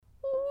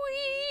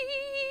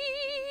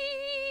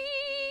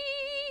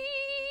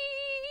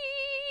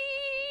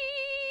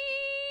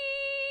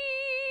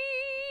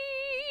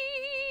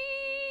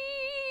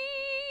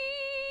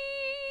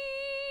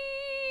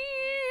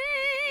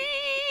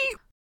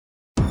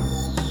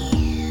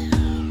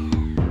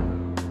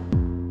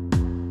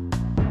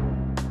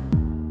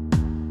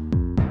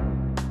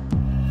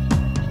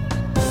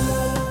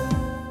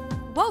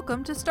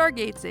Welcome to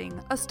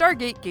Stargazing, a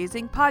Stargate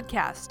gazing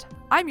podcast.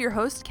 I'm your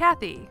host,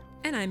 Kathy.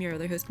 And I'm your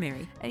other host,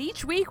 Mary. And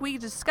each week we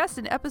discuss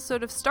an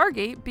episode of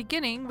Stargate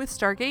beginning with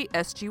Stargate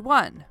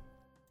SG-1.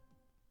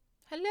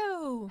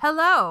 Hello.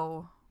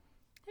 Hello.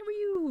 How are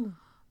you?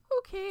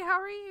 Okay, how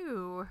are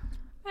you?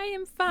 I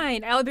am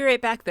fine. I'll be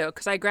right back, though,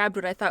 because I grabbed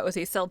what I thought was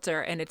a seltzer,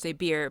 and it's a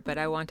beer, but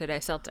I wanted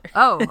a seltzer.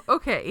 Oh,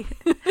 okay.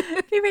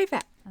 Be right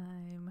back.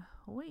 I'm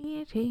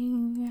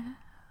waiting,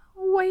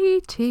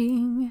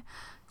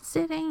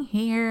 sitting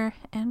here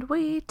and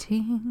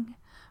waiting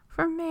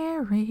for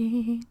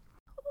Mary.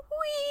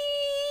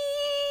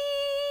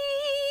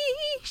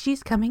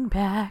 She's coming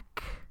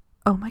back.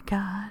 Oh my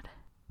god.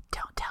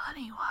 Don't tell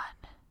anyone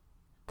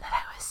that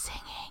I was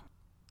singing.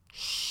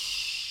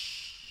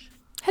 Shh.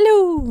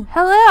 Hello.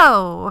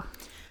 Hello.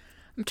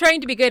 I'm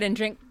trying to be good and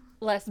drink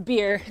less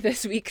beer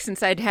this week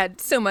since I'd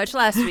had so much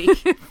last week.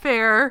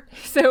 Fair.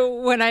 So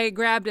when I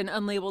grabbed an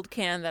unlabeled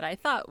can that I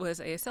thought was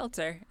a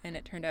seltzer, and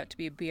it turned out to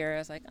be a beer, I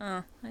was like,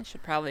 oh, I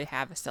should probably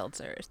have a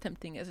seltzer, as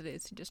tempting as it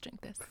is to just drink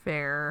this.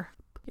 Fair.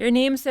 Your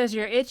name says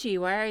you're itchy.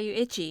 Why are you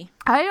itchy?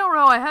 I don't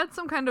know. I had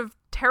some kind of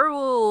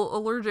terrible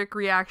allergic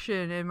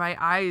reaction and my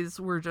eyes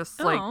were just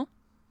like,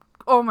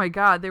 oh my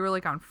god, they were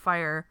like on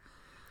fire.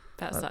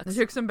 That sucks. I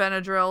took some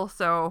Benadryl,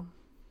 so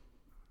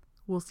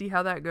we'll see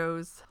how that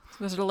goes.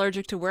 Was it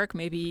allergic to work?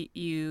 Maybe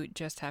you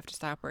just have to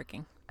stop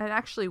working. It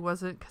actually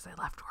wasn't because I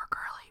left work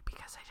early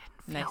because I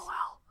didn't feel Nice.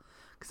 well.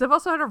 Because I've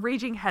also had a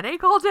raging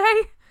headache all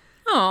day.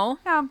 Oh.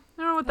 Yeah, I don't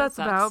know what That that's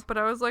sucks. about, but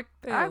I was like,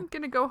 Boo. I'm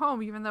going to go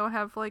home even though I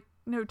have like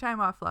no time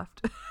off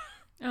left.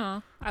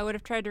 Oh, I would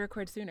have tried to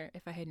record sooner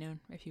if I had known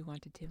if you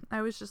wanted to.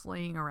 I was just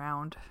laying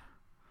around.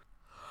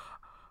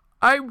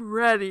 I'm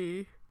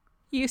ready.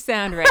 You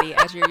sound ready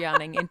as you're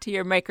yawning into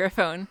your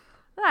microphone.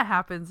 That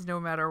happens no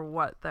matter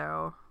what,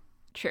 though.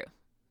 True.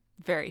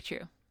 Very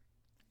true.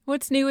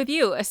 What's new with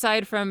you,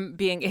 aside from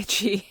being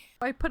itchy?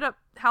 I put up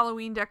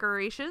Halloween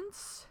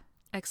decorations.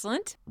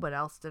 Excellent. What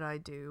else did I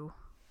do?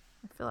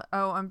 I feel like,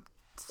 I'm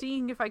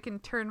seeing if I can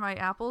turn my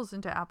apples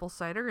into apple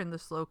cider in the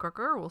slow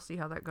cooker. We'll see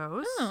how that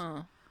goes.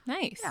 Oh,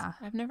 nice. Yeah.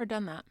 I've never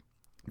done that.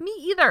 Me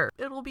either.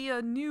 It'll be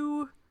a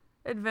new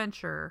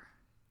adventure.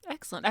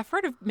 Excellent. I've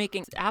heard of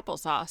making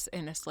applesauce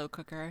in a slow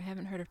cooker. I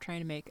haven't heard of trying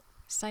to make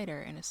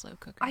cider in a slow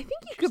cooker. I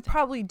think you could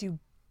probably do,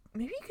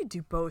 maybe you could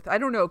do both. I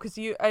don't know, because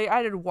I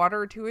added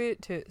water to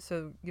it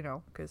so,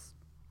 because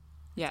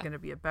it's going to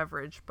be a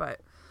beverage, but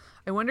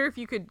I wonder if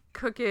you could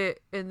cook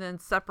it and then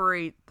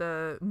separate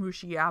the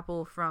mushy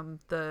apple from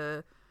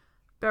the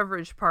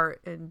beverage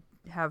part and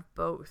have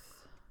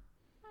both.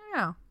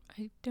 Yeah.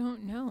 I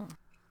don't know.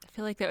 I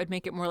feel like that would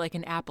make it more like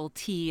an apple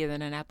tea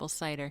than an apple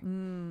cider. I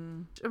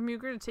mean, we're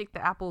going to take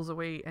the apples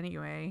away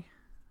anyway.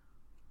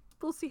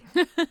 We'll see.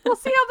 We'll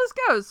see how this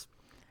goes.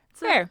 It's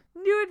Fair. a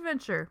new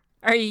adventure.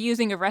 Are you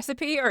using a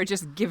recipe or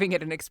just giving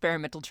it an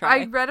experimental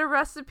try? I read a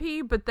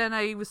recipe, but then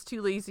I was too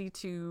lazy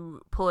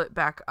to pull it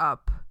back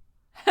up.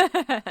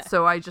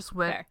 So I just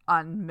went Fair.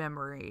 on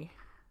memory.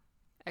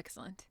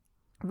 Excellent.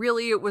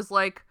 Really, it was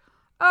like,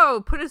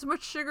 oh, put as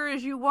much sugar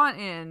as you want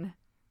in.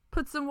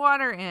 Put some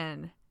water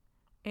in.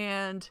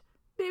 And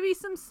maybe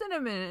some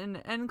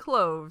cinnamon and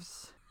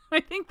cloves.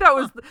 I think that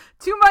was,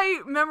 to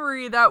my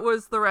memory, that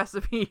was the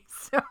recipe.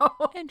 So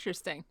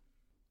Interesting.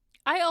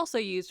 I also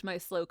used my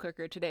slow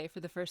cooker today for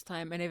the first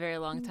time in a very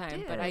long You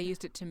time, but I did.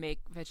 used it to make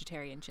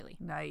vegetarian chili.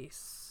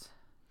 Nice.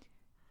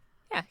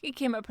 Yeah, it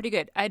came out pretty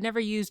good. I'd never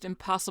used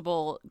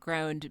Impossible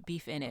ground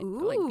beef in it,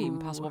 like the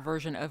Impossible Ooh.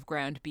 version of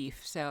ground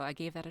beef, so I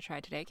gave that a try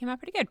today. It came out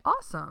pretty good.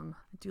 Awesome.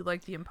 I do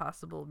like the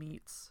Impossible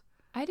meats.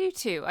 I do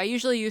too. I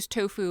usually use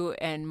tofu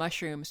and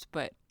mushrooms,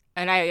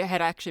 and I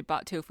had actually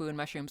bought tofu and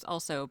mushrooms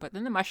also, but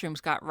then the mushrooms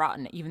got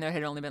rotten, even though it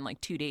had only been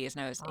like 2 days,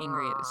 and I was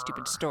angry at the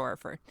stupid store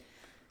for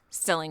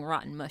selling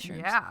rotten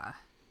mushrooms. Yeah.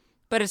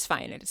 But it's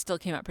fine. It still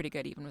came out pretty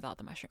good even without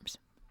the mushrooms.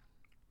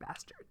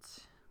 Bastards.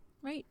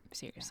 Right?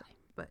 Seriously.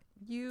 But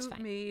you It's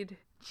fine. made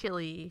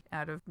chili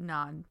out of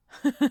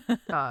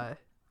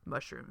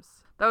mushrooms.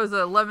 That was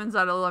a lemons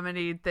out of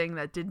lemonade thing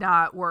that did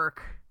not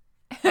work.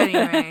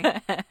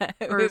 Anyway.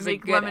 It Or was a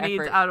make good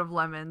lemonades effort. out of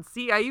lemons.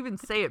 See, I even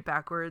say it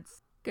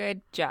backwards.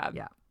 Good job.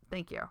 Yeah.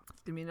 Thank you.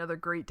 It's going to be another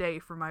great day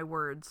for my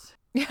words.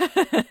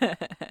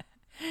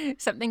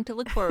 Something to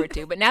look forward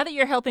to. But now that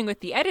you're helping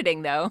with the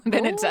editing, though,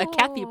 then it's a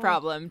Kathy Oh.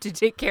 problem to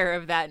take care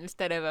of that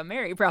instead of a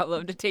Mary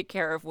problem to take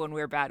care of when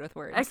we're bad with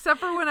words. Except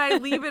for when I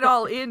leave it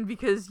all in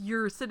because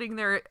you're sitting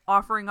there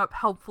offering up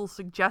helpful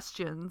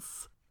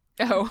suggestions.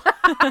 Oh.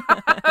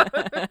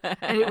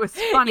 And it was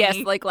funny. Yes,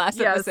 like last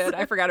Yes. episode.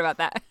 I forgot about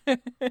that.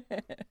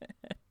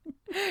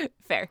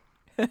 Fair.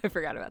 I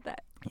forgot about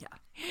that. Yeah.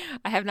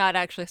 I have not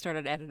actually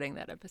started editing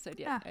that episode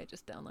yet. Yeah. I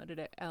just downloaded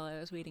it while I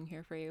was waiting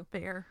here for you.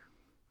 Fair.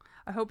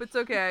 I hope it's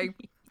okay.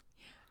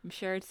 I'm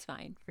sure it's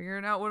fine.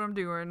 Figuring out what I'm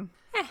doing.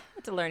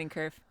 It's a learning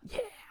curve. Yeah.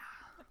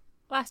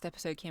 Last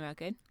episode came out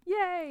good.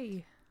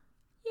 Yay.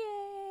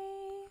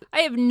 Yay!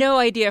 I have no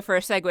idea for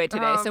a segue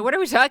today. So what are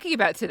we talking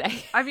about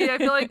today? I mean, I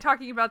feel like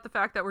talking about the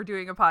fact that we're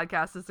doing a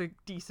podcast is a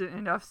decent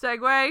enough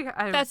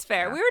segue. That's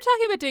fair. Yeah. We were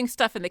talking about doing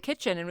stuff in the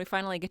kitchen, and we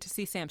finally get to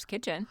see Sam's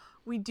kitchen.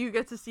 We do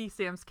get to see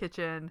Sam's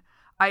kitchen.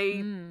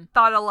 I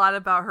thought a lot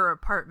about her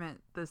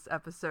apartment this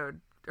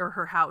episode, or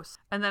her house.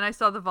 And then I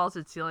saw the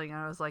vaulted ceiling, and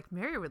I was like,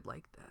 Mary would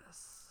like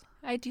this.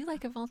 I do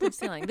like a vaulted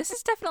ceiling. This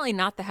is definitely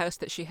not the house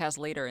that she has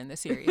later in the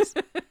series.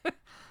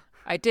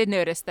 I did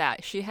notice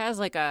that. She has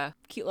like a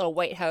cute little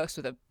white house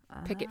with a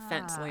picket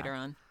fence later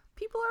on.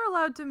 People are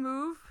allowed to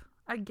move,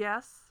 I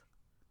guess.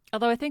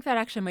 Although I think that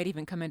actually might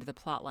even come into the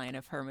plot line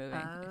of her moving,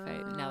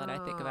 now that I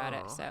think about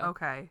it. So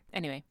okay.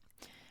 Anyway.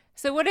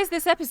 So what is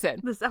this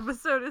episode? This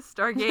episode is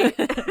Stargate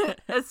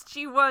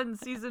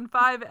SG-1, Season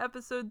 5,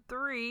 Episode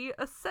 3,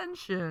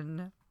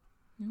 Ascension.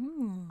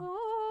 Ooh.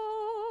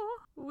 Oh,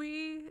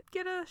 we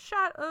get a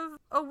shot of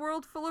a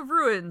world full of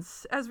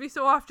ruins, as we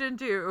so often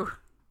do.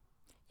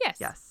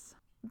 Yes.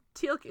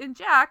 Teal'c and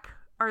Jack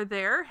are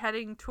there,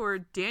 heading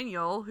toward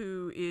Daniel,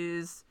 who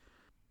is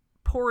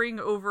poring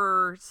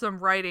over some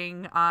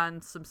writing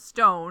on some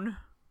stone,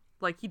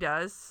 like he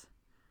does,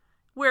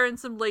 wearing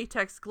some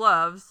latex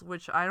gloves,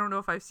 which I don't know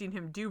if I've seen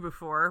him do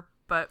before,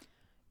 but...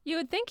 You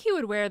would think he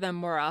would wear them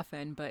more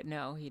often, but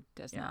no, he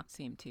does not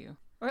seem to.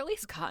 Or at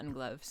least cotton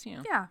gloves, you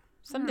know. Yeah.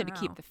 Something to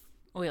keep the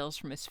oils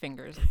from his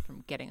fingers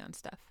from getting on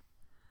stuff.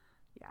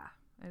 Yeah,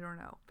 I don't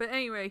know. But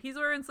anyway, he's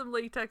wearing some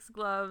latex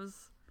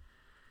gloves.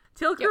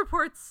 Teal'c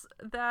reports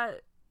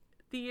that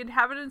the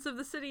inhabitants of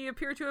the city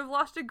appear to have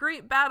lost a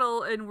great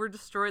battle and were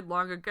destroyed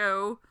long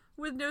ago,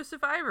 with no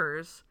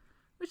survivors,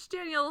 which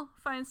Daniel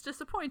finds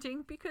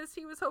disappointing because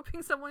he was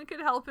hoping someone could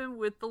help him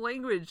with the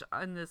language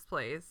in this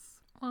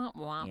place. Wah,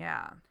 wah.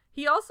 Yeah.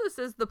 He also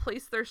says the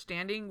place they're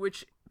standing,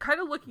 which kind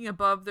of looking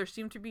above, there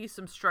seem to be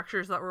some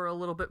structures that were a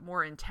little bit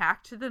more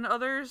intact than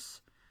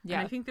others. Yeah.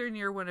 And I think they're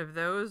near one of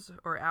those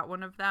or at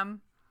one of them.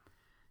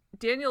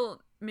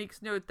 Daniel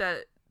makes note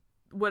that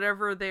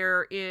whatever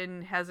they're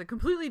in has a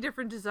completely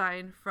different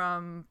design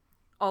from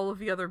all of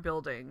the other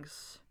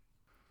buildings.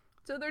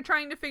 So they're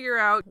trying to figure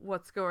out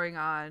what's going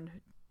on.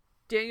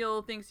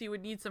 Daniel thinks he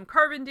would need some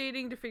carbon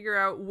dating to figure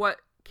out what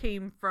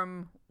came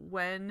from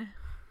when.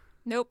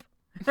 Nope.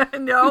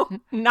 No?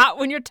 Not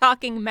when you're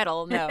talking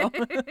metal, no.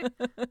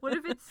 What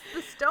if it's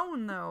the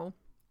stone, though?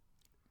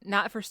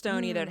 Not for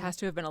stone either. It has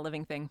to have been a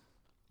living thing.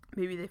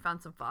 Maybe they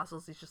found some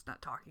fossils he's just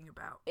not talking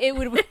about. It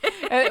would.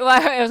 Well,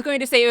 I was going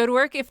to say it would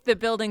work if the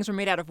buildings were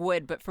made out of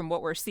wood, but from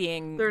what we're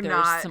seeing, there's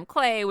not. Some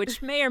clay,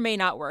 which may or may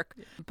not work.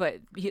 But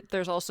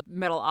there's also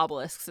metal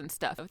obelisks and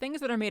stuff.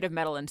 Things that are made of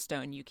metal and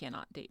stone, you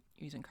cannot date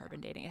using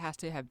carbon dating. It has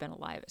to have been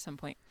alive at some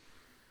point.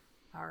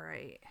 All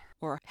right.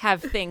 Or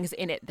have things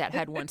in it that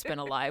had once been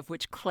alive,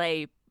 which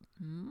clay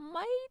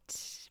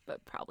might,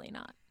 but probably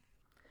not.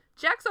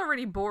 Jack's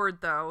already bored,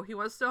 though. He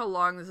wants to know how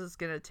long this is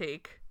going to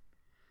take.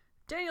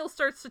 Daniel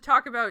starts to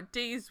talk about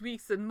days,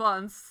 weeks, and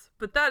months,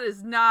 but that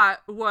is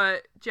not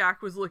what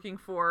Jack was looking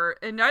for,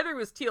 and neither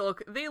was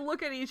Teal'c. They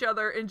look at each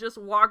other and just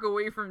walk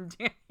away from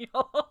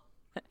Daniel.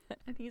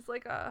 And he's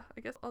like, I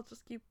guess I'll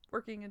just keep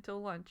working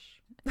until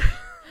lunch.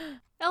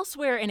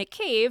 Elsewhere in a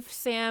cave,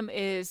 Sam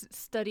is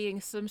studying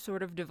some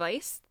sort of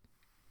device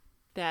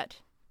that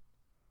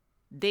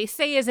they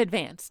say is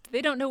advanced.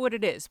 They don't know what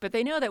it is, but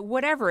they know that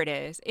whatever it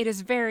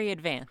is very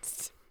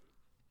advanced.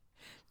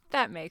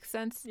 That makes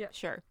sense. Yeah.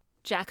 Sure.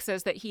 Jack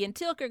says that he and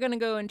Teal'c are going to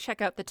go and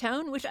check out the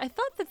town, which I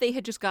thought that they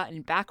had just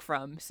gotten back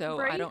from, so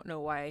right? I don't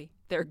know why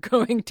they're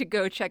going to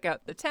go check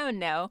out the town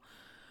now.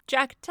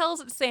 Jack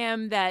tells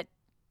Sam that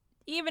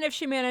even if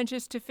she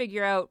manages to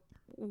figure out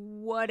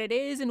what it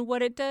is and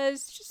what it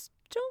does, just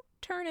don't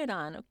turn it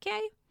on,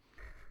 okay?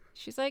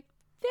 She's like,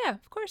 yeah,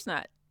 of course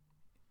not.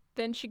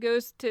 Then she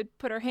goes to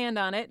put her hand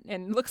on it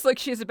and looks like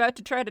she's about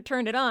to try to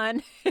turn it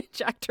on.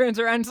 Jack turns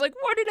around and is like,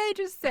 what did I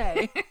just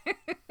say?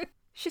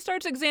 She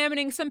starts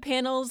examining some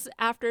panels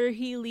after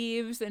he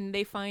leaves, and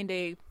they find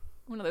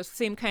one of those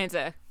same kinds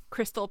of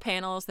crystal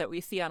panels that we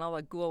see on all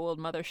the Goa'uld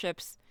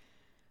motherships.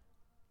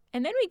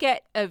 And then we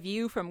get a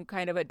view from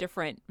kind of a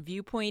different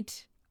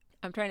viewpoint.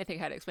 I'm trying to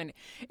think how to explain it.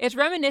 It's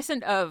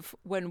reminiscent of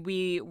when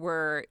we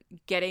were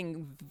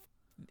getting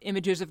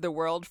images of the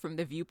world from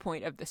the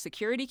viewpoint of the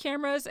security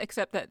cameras,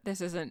 except that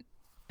this isn't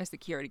a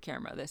security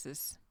camera. This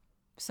is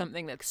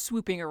something that's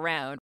swooping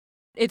around.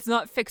 It's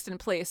not fixed in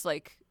place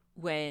like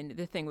when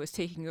the thing was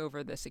taking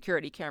over the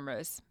security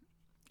cameras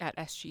at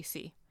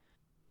SGC.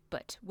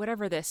 But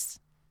whatever this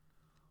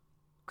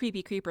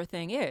creepy creeper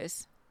thing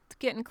is, it's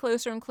getting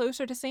closer and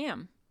closer to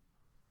Sam.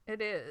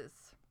 It is.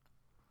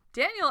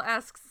 Daniel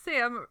asks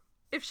Sam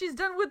if she's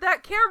done with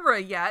that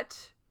camera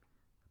yet,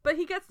 but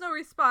he gets no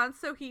response,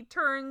 so he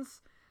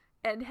turns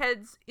and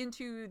heads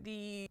into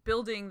the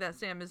building that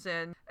Sam is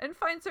in and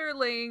finds her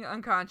laying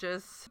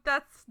unconscious.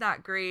 That's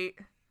not great.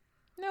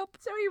 Nope.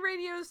 So he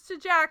radios to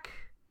Jack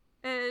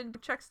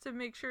and checks to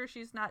make sure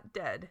she's not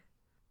dead.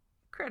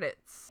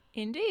 Credits.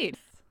 Indeed.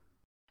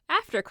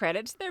 After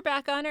credits, they're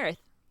back on Earth.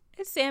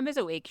 As Sam is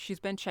awake, she's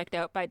been checked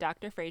out by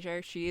Dr.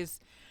 Fraiser. She's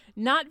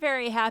not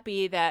very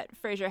happy that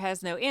Frasier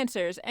has no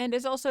answers and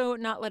is also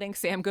not letting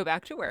Sam go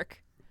back to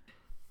work.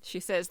 She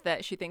says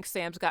that she thinks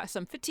Sam's got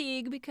some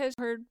fatigue because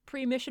her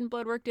pre-mission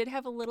blood work did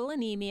have a little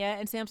anemia,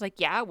 and Sam's like,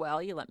 yeah,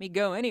 well, you let me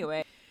go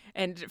anyway.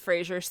 And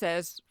Frasier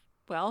says,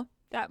 well,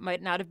 that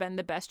might not have been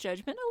the best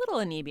judgment. A little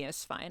anemia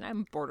is fine.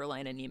 I'm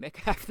borderline anemic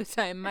half the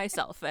time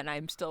myself, and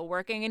I'm still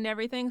working and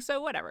everything,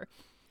 so whatever.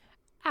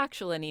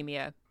 Actual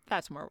anemia,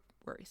 that's more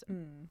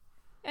worrisome.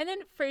 And then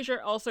Frasier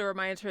also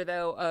reminds her,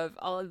 though, of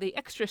all of the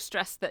extra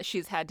stress that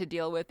she's had to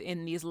deal with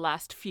in these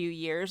last few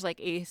years, like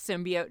a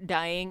symbiote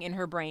dying in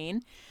her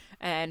brain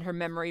and her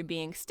memory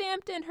being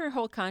stamped and her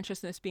whole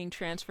consciousness being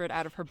transferred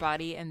out of her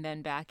body and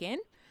then back in.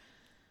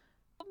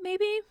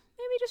 Maybe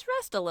just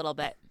rest a little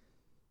bit.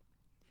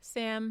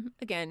 Sam,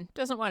 again,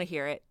 doesn't want to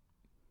hear it.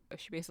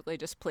 She basically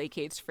just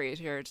placates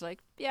Frasier. It's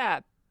like, yeah,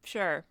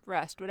 sure,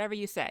 rest, whatever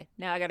you say.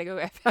 Now I gotta go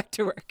back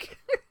to work.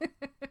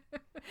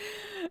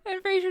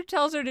 And Frasier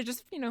tells her to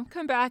just,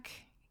 come back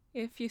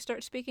if you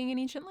start speaking an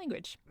ancient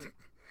language.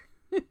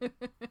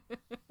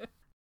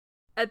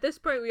 At this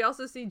point, we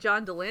also see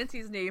John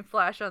Delancey's name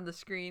flash on the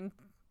screen.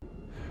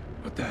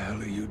 What the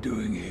hell are you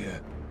doing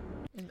here?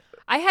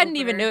 I hadn't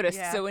even noticed,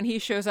 so when he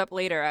shows up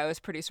later, I was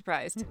pretty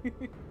surprised.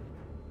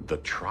 The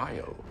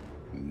trial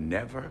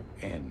never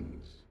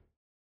ends.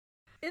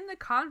 In the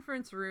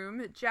conference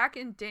room, Jack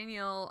and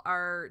Daniel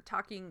are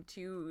talking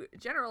to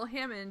General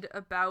Hammond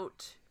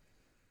about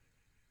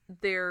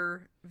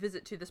their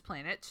visit to this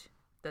planet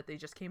that they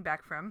just came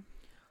back from.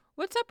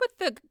 What's up with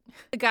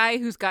the guy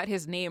who's got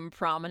his name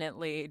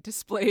prominently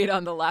displayed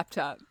on the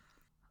laptop?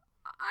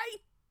 I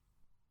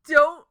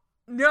don't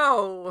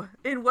know.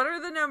 And what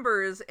are the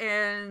numbers?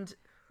 And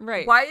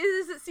why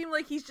does it seem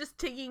like he's just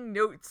taking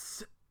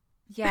notes?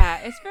 Yeah,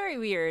 it's very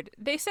weird.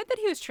 They said that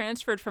he was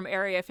transferred from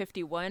Area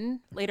 51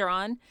 later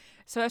on.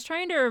 So I was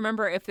trying to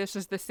remember if this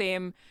was the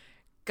same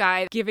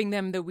guy giving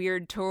them the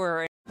weird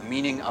tour. The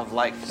meaning of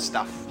life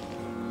stuff.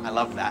 I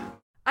love that.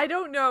 I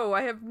don't know.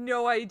 I have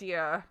no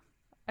idea.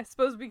 I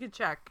suppose we could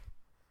check.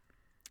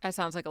 That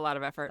sounds like a lot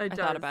of effort. I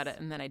thought about it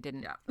and then I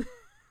didn't. Yeah.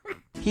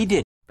 He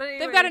did. But anyway,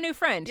 they've got a new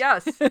friend.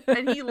 Yes.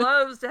 And he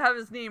loves to have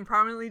his name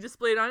prominently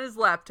displayed on his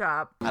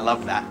laptop. I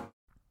love that.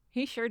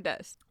 He sure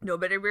does.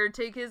 Nobody better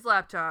take his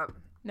laptop.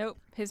 Nope.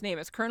 His name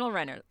is Colonel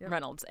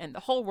Reynolds, and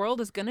the whole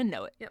world is going to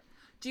know it. Yep.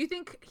 Do you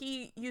think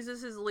he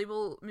uses his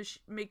label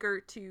maker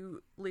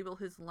to label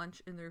his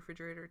lunch in the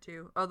refrigerator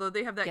too? Although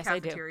they have that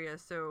cafeteria,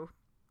 so...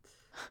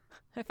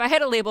 If I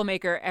had a label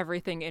maker,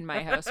 everything in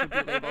my house would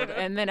be labeled,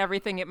 and then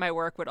everything at my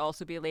work would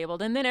also be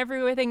labeled, and then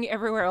everything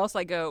everywhere else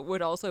I go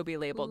would also be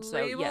labeled.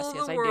 So yes, I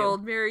do. The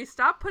world, Mary.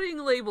 Stop putting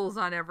labels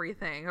on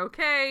everything,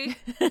 okay?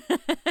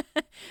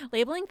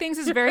 Labeling things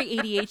is very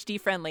ADHD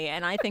friendly,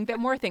 and I think that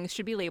more things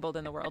should be labeled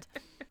in the world.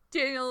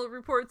 Daniel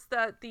reports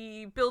that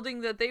the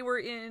building that they were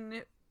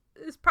in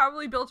is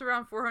probably built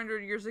around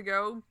 400 years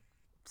ago.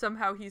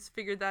 Somehow he's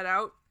figured that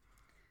out.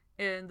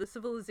 And the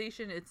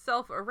civilization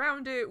itself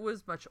around it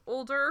was much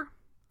older,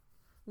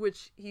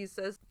 which he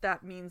says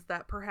that means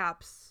that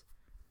perhaps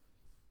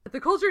the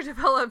culture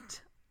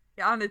developed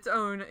on its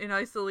own in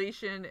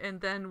isolation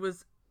and then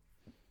was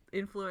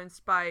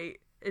influenced by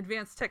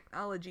advanced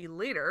technology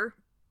later.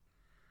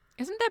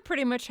 Isn't that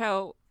pretty much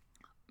how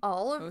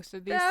all of most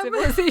of these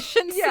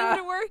civilizations seem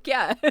to work?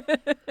 Yeah.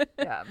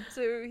 Yeah.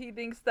 So he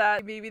thinks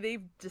that maybe they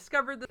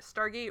discovered the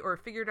Stargate or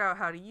figured out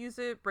how to use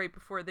it right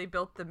before they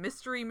built the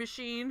Mystery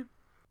Machine.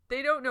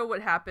 They don't know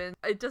what happened.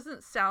 It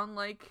doesn't sound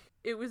like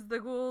it was the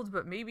Gould,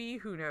 but maybe,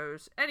 who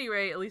knows.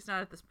 Anyway, at least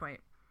not at this point.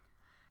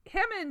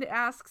 Hammond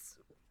asks,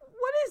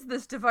 what is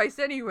this device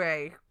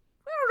anyway?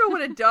 I don't know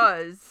what it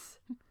does.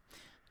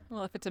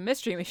 Well, if it's a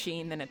mystery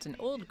machine, then it's an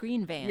old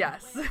green van.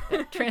 Yes.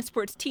 That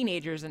transports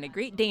teenagers and a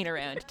Great Dane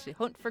around to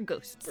hunt for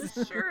ghosts.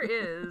 It sure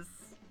is.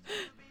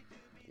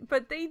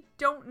 But they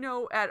don't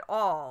know at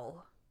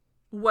all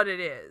what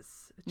it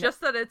is. No. Just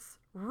that it's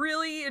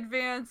really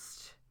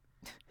advanced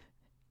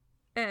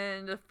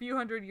and a few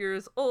hundred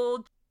years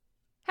old.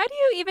 How do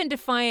you even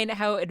define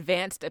how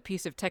advanced a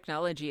piece of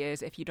technology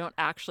is if you don't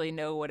actually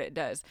know what it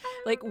does?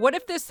 Like, what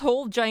if this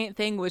whole giant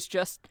thing was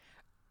just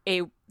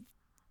a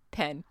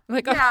pen?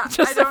 Like,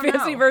 just a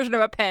fancy version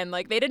of a pen.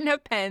 Like, they didn't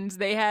have pens.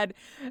 They had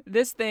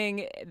this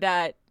thing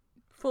that...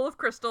 full of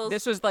crystals.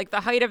 This was like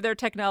the height of their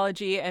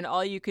technology, and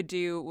all you could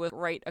do was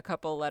write a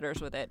couple letters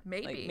with it.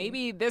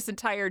 Maybe this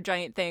entire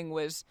giant thing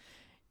was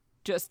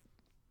just...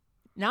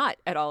 not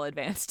at all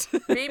advanced.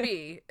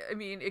 Maybe. I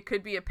mean, it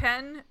could be a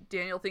pen.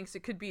 Daniel thinks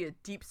it could be a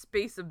deep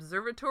space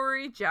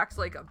observatory. Jack's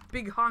like a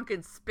big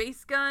honkin'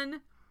 space gun.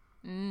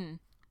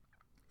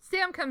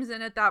 Sam comes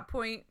in at that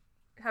point,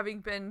 having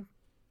been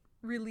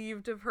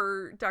relieved of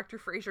her Dr.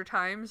 Frasier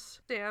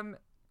times. Sam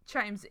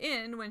chimes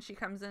in when she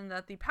comes in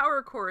that the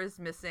power core is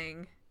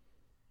missing.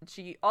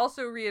 She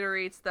also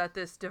reiterates that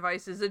this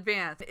device is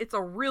advanced. It's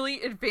a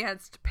really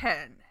advanced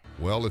pen.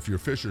 Well, if you're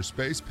Fisher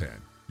Space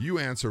Pen, you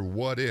answer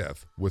what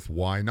if with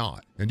why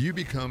not, and you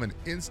become an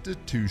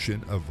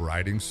institution of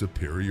writing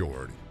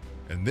superiority.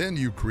 And then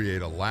you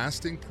create a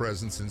lasting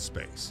presence in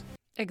space.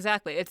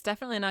 Exactly. It's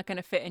definitely not going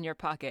to fit in your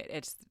pocket.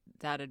 It's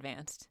that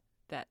advanced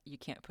that you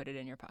can't put it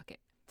in your pocket.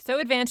 So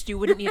advanced you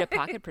wouldn't need a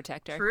pocket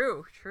protector.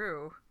 True.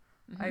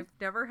 Mm-hmm. I've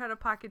never had a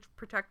pocket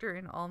protector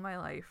in all my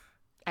life.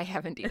 I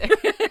haven't either.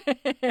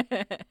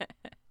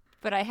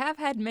 But I have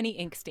had many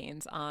ink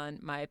stains on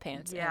my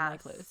pants and my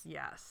clothes.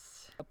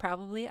 Yes.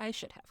 Probably I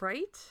should have.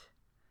 Right?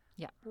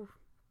 Yeah.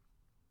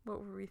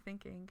 What were we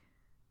thinking?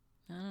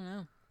 I don't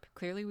know.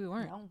 Clearly we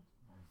weren't. No.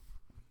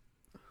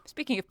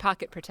 Speaking of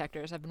pocket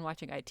protectors, I've been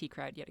watching IT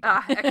Crowd yet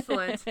again.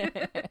 Excellent.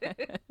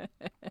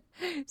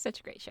 Such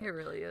a great show. It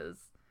really is.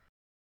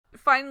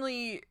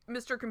 Finally,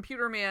 Mr.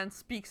 Computer Man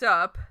speaks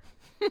up.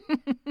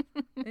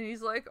 And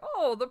he's like,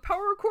 oh, the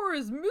power core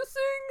is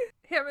missing?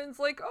 Hammond's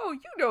like, oh,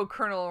 you know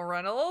Colonel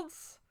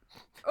Reynolds.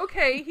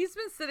 Okay, he's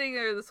been sitting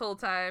there this whole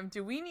time.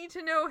 Do we need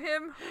to know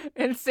him?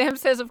 And Sam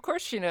says, of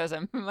course she knows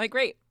him. I'm like,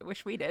 great.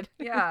 Wish we did.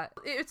 Yeah,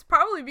 it's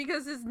probably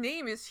because his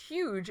name is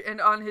huge and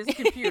on his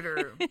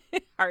computer.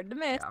 Hard to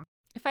miss. Yeah.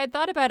 If I had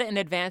thought about it in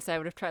advance, I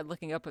would have tried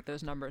looking up what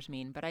those numbers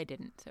mean, but I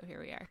didn't, so here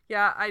we are.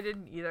 Yeah, I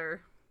didn't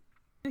either.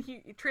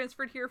 He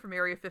transferred here from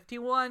Area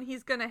 51.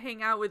 He's going to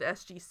hang out with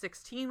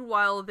SG-16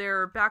 while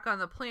they're back on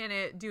the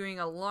planet doing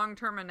a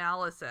long-term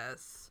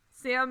analysis.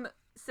 Sam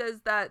says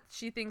that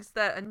she thinks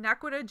that a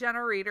Naquita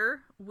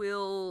generator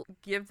will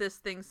give this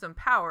thing some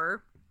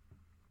power.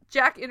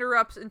 Jack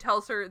interrupts and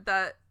tells her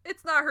that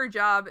it's not her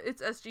job,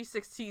 it's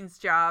SG-16's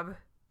job.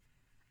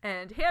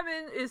 And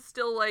Hammond is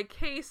still like,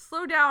 hey,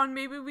 slow down,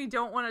 maybe we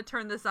don't want to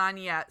turn this on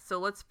yet, so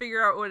let's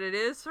figure out what it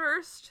is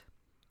first.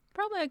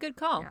 Probably a good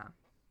call. Yeah.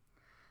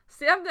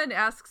 Sam then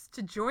asks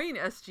to join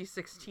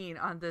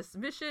SG-16 on this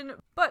mission,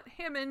 but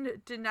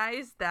Hammond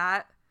denies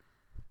that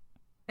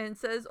and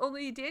says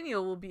only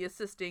Daniel will be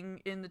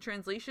assisting in the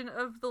translation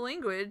of the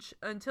language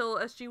until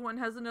SG-1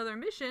 has another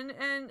mission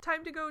and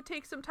time to go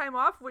take some time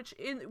off, which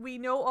we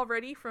know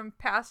already from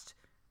past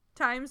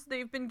times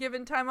they've been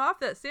given time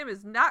off that Sam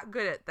is not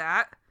good at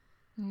that.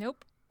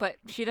 Nope. But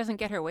she doesn't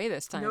get her way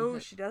this time. No,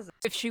 she doesn't.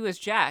 If she was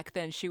Jack,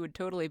 then she would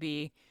totally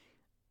be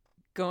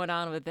going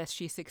on with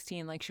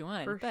SG-16 like she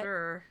wanted. For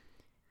sure.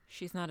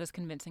 She's not as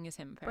convincing as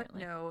him, apparently.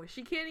 But no,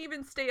 she can't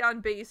even stay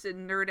on base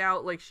and nerd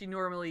out like she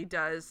normally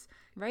does.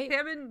 Right?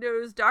 Hammond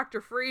knows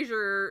Dr.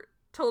 Fraser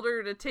told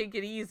her to take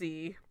it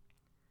easy.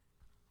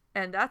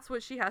 And that's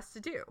what she has to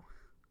do.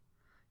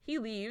 He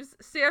leaves.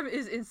 Sam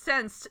is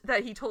incensed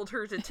that he told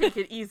her to take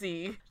it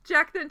easy.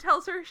 Jack then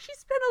tells her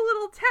she's been a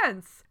little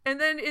tense. And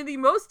then in the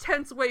most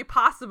tense way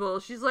possible,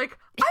 she's like,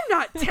 I'm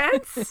not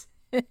tense!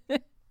 Am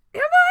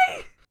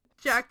I?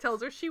 Jack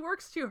tells her she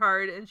works too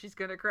hard and she's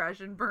gonna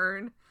crash and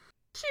burn.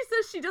 She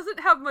says she doesn't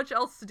have much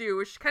else to do,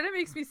 which kind of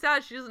makes me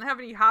sad. She doesn't have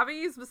any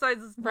hobbies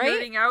besides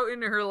nerding out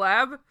in her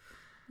lab.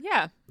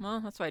 Yeah, well,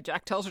 that's why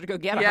Jack tells her to go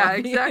get a Yeah,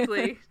 hobby.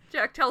 exactly.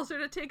 Jack tells her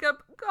to take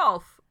up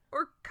golf,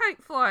 or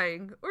kite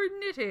flying, or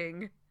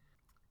knitting.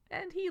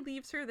 And he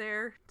leaves her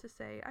there to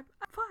say, I'm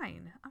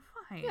fine.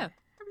 Yeah.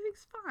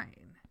 Everything's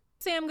fine.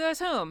 Sam goes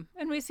home,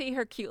 and we see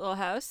her cute little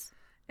house.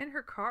 And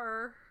her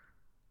car.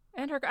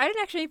 I didn't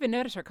actually even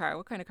notice her car.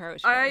 What kind of car was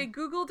she I driving?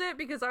 Googled it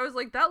because I was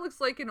like, that looks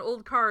like an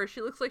old car.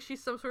 She looks like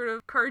she's some sort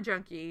of car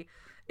junkie.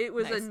 It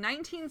was a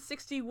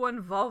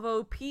 1961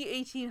 Volvo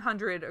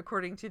P1800,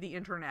 according to the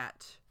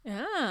internet.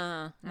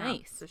 Ah,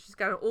 nice. So she's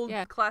got an old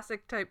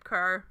classic type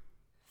car.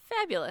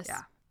 Fabulous.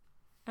 Yeah.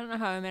 I don't know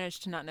how I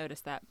managed to not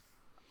notice that.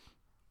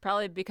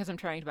 Probably because I'm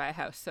trying to buy a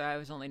house, so I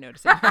was only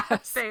noticing her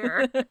house.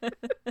 Fair.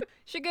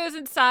 She goes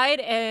inside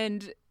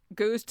and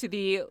goes to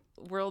the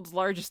world's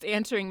largest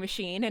answering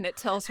machine, and it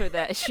tells her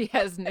that she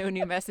has no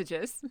new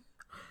messages.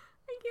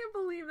 I can't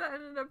believe that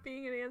ended up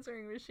being an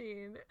answering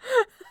machine.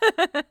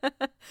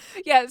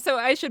 Yeah, so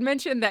I should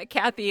mention that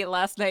Kathy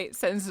last night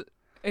sends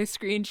a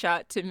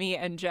screenshot to me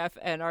and Jeff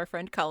and our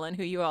friend Cullen,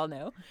 who you all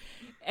know,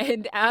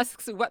 and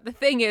asks what the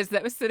thing is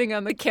that was sitting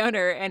on the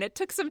counter, and it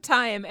took some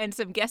time and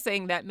some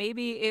guessing that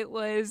maybe it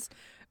was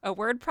a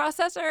word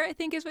processor, I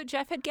think is what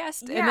Jeff had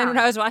guessed. Yeah. And then when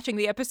I was watching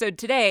the episode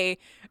today,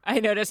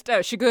 I noticed,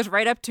 she goes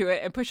right up to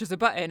it and pushes a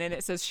button and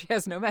it says she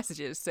has no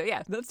messages. So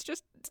yeah, it's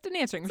an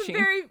answering machine. It's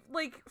a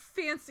very,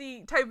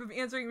 fancy type of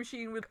answering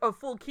machine with a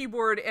full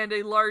keyboard and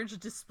a large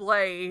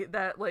display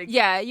that,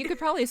 Yeah, you could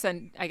probably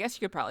send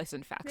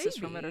faxes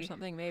from it or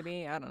something,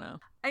 maybe. I don't know.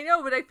 I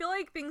know, but I feel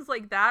like things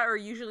like that are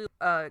usually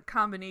a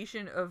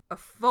combination of a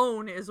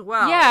phone as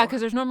well. Yeah, because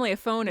there's normally a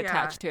phone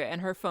attached to it,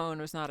 and her phone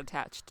was not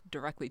attached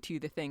directly to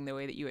the thing the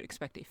way that you would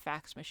expect a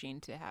fax machine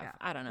to have. Yeah.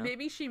 I don't know.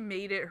 Maybe she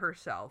made it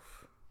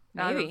herself.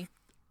 Maybe.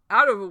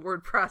 Out of a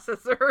word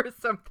processor or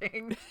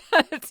something.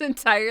 It's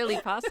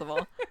entirely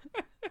possible.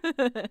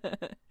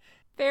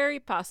 Very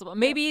possible.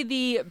 Maybe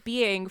the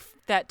being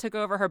that took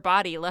over her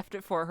body left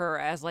it for her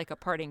as a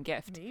parting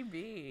gift.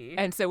 Maybe.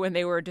 And so when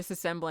they were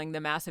disassembling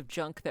the massive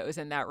junk that was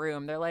in that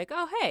room, they're like,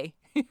 oh, hey,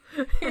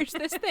 here's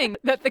this thing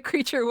that the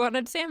creature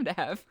wanted Sam to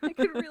have. I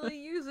could really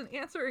use an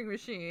answering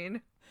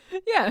machine.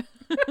 Yeah.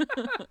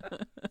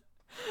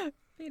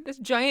 Made this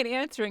giant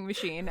answering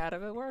machine out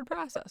of a word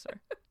processor.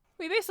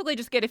 We basically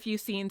just get a few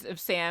scenes of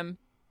Sam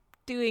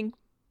doing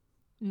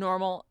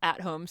normal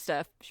at-home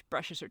stuff. She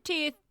brushes her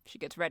teeth, she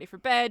gets ready for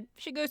bed,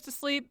 she goes to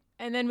sleep,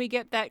 And then we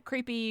get that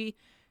creepy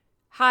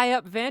high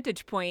up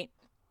vantage point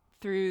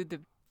through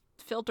the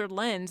filtered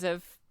lens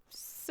of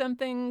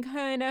something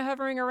kind of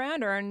hovering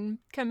around her and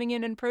coming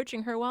in and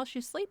approaching her while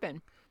she's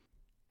sleeping.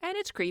 And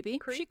it's creepy.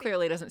 She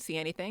clearly doesn't see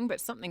anything,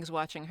 but something's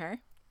watching her.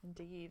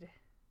 Indeed.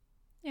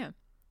 Yeah.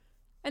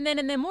 And then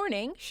in the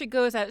morning, she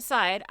goes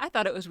outside. I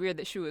thought it was weird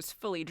that she was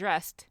fully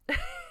dressed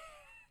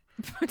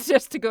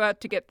just to go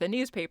out to get the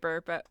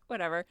newspaper, but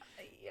whatever.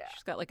 Yeah.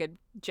 She's got like a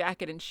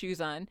jacket and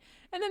shoes on.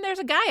 And then there's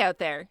a guy out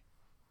there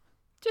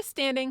just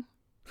standing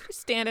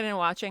and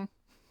watching.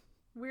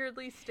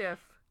 Weirdly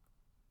stiff.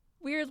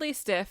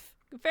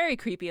 Very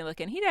creepy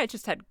looking. He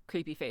just had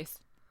creepy face.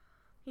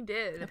 He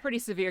did. A pretty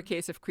severe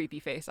case of creepy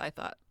face, I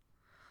thought.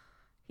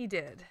 He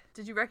did.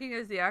 Did you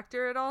recognize the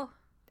actor at all?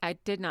 I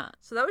did not.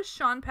 So that was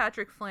Sean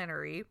Patrick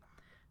Flanery,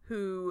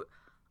 who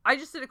I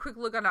just did a quick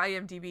look on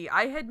IMDb.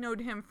 I had known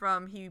him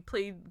from, he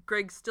played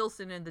Greg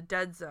Stilson in The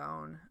Dead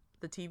Zone,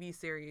 the TV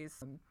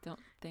series. Don't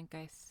think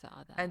I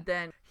saw that. And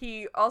then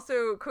he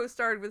also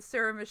co-starred with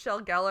Sarah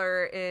Michelle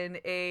Gellar in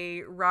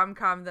a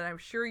rom-com that I'm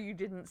sure you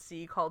didn't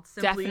see called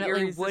Simply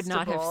Definitely Irresistible. would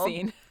not have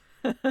seen.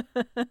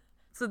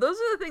 So those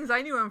are the things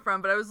I knew him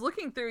from, but I was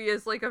looking through, he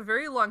has like a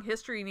very long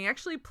history, and he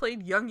actually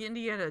played young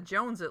Indiana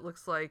Jones, it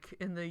looks like,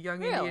 in the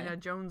Young Indiana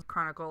Jones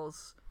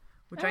Chronicles,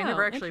 which I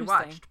never actually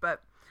watched,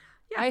 but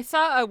yeah. I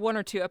saw one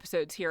or two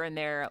episodes here and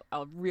there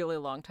a really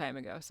long time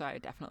ago, so I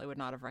definitely would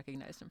not have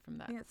recognized him from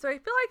that. Yeah, so I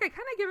feel like I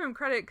kind of give him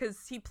credit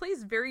because he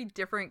plays very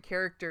different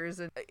characters,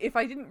 and if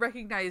I didn't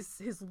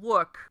recognize his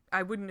look,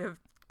 I wouldn't have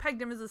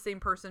pegged him as the same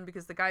person,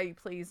 because the guy he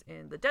plays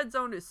in The Dead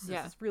Zone is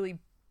this really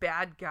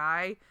bad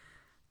guy,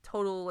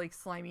 total like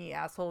slimy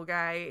asshole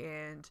guy,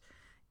 and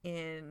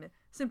in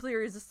Simply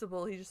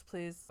Irresistible he just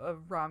plays a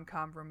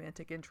rom-com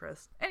romantic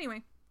interest.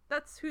 Anyway,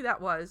 that's who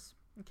that was,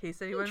 in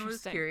case anyone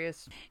was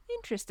curious.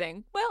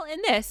 Interesting. Well, in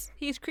this,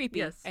 he's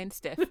creepy and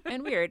stiff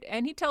and weird,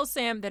 and he tells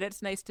Sam that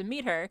it's nice to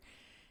meet her,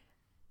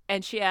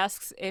 and she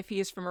asks if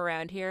he's from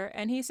around here,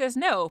 and he says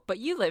no, but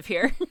you live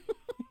here.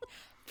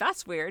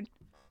 That's weird.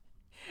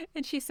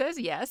 And she says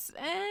yes,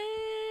 and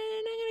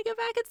I'm gonna go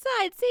back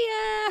inside. See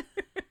ya.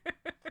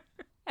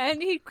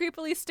 And he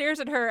creepily stares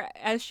at her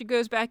as she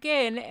goes back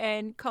in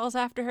and calls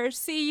after her,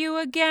 "See you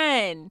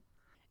again."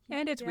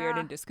 And it's weird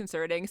and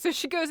disconcerting. So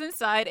she goes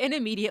inside and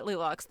immediately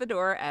locks the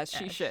door, as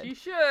she should. She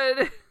should.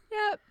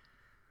 Yep.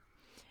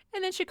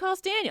 And then she calls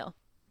Daniel.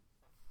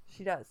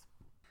 She does.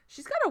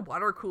 She's got a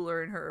water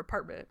cooler in her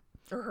apartment.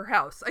 Or her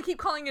house. I keep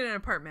calling it an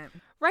apartment.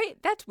 Right?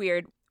 That's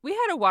weird. We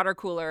had a water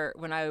cooler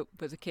when I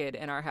was a kid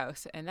in our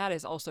house, and that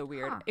is also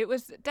weird. It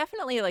was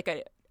definitely like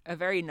a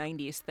very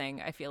 90s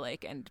thing, I feel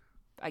like, and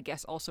I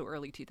guess also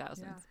early 2000s.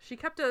 Yeah. She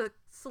kept a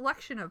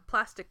selection of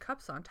plastic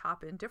cups on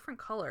top in different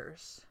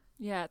colors.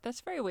 Yeah,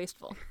 that's very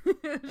wasteful.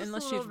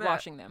 Unless she's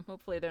washing them.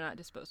 Hopefully they're not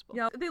disposable.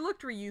 Yeah, they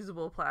looked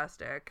reusable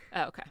plastic.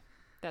 Oh, okay.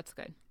 That's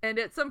good. And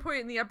at some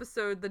point in the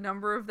episode, the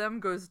number of them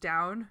goes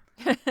down.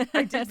 I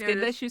did That's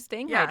good that she's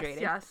staying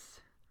hydrated.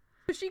 Yes.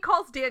 So she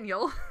calls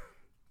Daniel.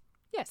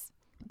 Yes.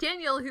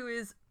 Daniel, who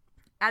is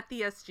at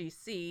the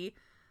SGC,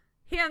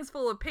 hands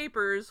full of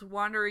papers,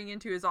 wandering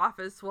into his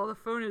office while the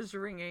phone is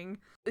ringing.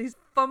 He's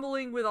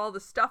fumbling with all the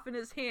stuff in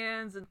his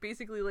hands and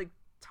basically like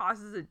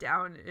tosses it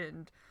down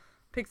and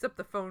picks up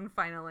the phone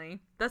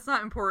finally. That's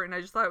not important.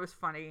 I just thought it was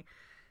funny.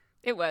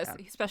 It was,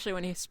 especially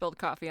when he spilled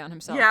coffee on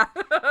himself. Yeah.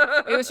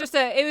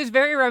 It was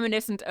very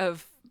reminiscent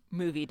of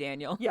movie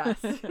Daniel. Yes.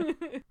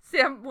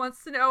 Sam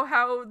wants to know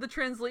how the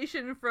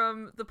translation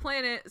from the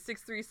planet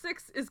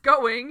 636 is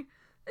going.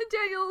 And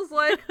Daniel's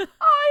like,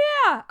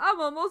 "Oh yeah, I'm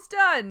almost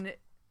done.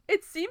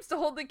 It seems to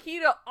hold the key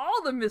to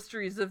all the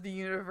mysteries of the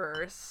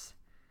universe."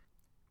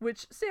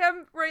 Which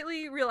Sam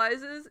rightly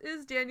realizes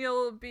is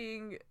Daniel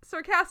being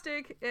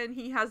sarcastic, and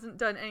he hasn't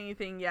done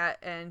anything yet,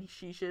 and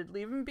she should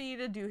leave him be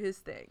to do his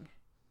thing.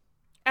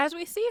 As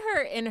we see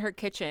her in her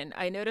kitchen,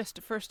 I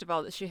noticed, first of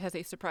all, that she has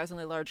a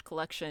surprisingly large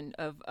collection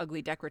of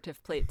ugly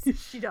decorative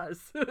plates. She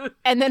does.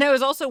 And then I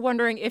was also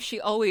wondering if she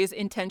always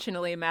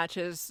intentionally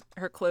matches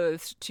her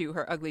clothes to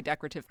her ugly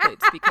decorative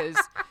plates, because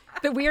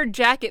the weird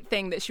jacket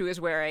thing that she was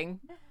wearing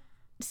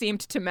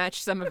seemed to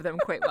match some of them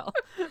quite well.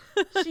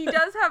 She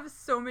does have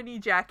so many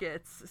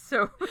jackets,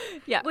 so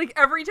yeah, like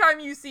every time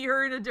you see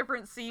her in a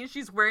different scene,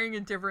 she's wearing a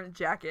different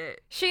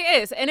jacket. She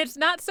is, and it's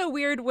not so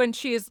weird when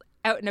she's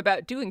out and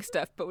about doing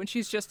stuff, but when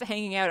she's just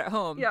hanging out at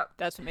home,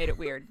 that's what made it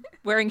weird.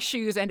 Wearing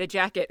shoes and a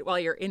jacket while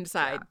you're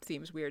inside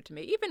seems weird to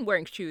me. Even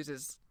wearing shoes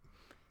is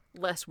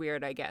less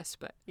weird, I guess,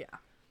 but yeah,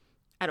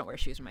 I don't wear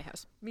shoes in my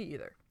house. Me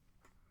either.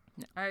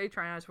 No. I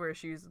try not to wear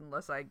shoes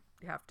unless I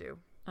have to.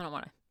 I don't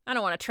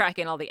want to track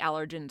in all the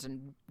allergens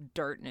and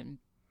dirt and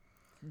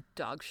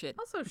dog shit.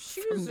 Also,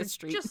 shoes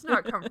are just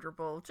not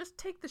comfortable. Just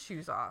take the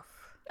shoes off.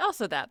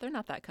 Also they're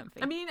not that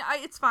comfy. I mean,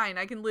 it's fine.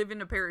 I can live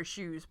in a pair of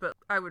shoes, but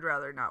I would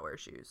rather not wear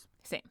shoes.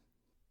 Same.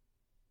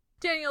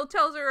 Daniel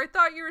tells her, "I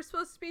thought you were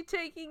supposed to be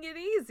taking it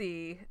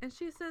easy." And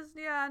she says,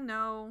 "Yeah,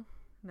 no.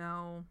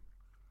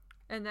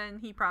 And then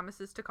he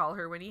promises to call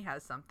her when he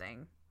has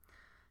something.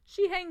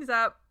 She hangs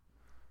up.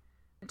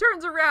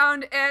 turns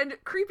around and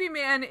Creepy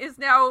Man is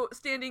now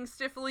standing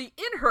stiffly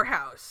in her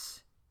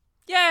house.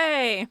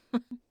 Yay!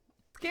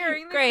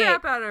 Scaring the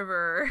crap out of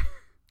her.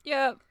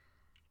 Yep.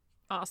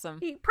 Awesome.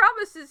 He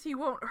promises he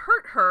won't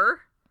hurt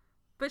her,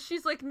 but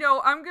she's like,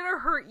 no, I'm gonna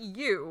hurt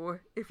you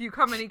if you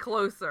come any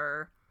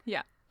closer.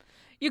 Yeah.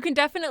 You can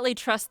definitely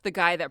trust the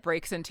guy that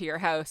breaks into your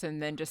house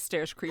and then just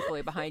stares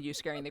creepily behind you,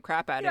 scaring the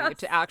crap out of you,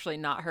 to actually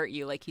not hurt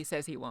you like he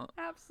says he won't.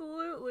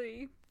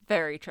 Absolutely.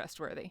 Very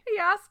trustworthy. He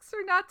asks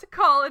her not to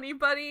call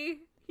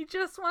anybody. He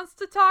just wants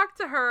to talk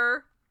to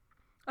her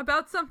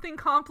about something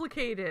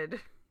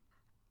complicated.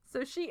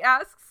 So she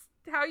asks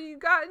how you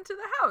got into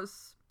the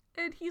house.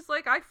 And he's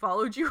like, I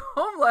followed you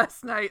home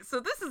last night, so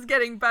this is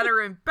getting better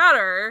and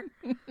better.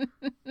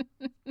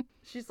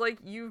 She's like,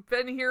 you've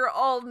been here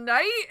all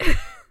night?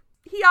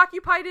 He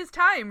occupied his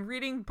time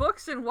reading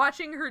books and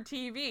watching her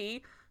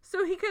TV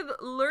so he could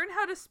learn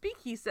how to speak,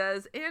 he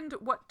says, and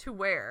what to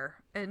wear.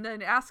 And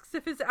then asks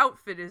if his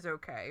outfit is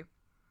okay,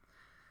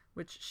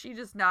 which she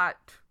does not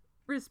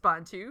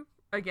respond to.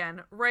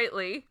 Again,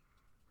 rightly.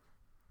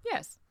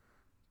 Yes.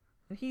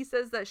 And he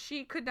says that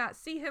she could not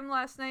see him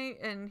last night,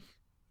 and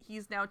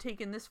he's now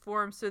taken this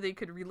form so they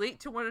could relate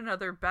to one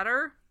another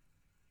better.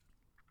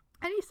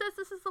 And he says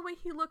this is the way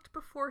he looked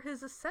before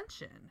his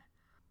ascension.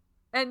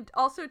 And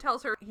also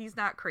tells her he's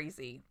not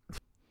crazy.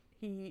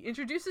 He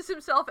introduces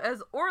himself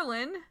as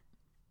Orlin.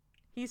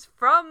 He's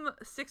from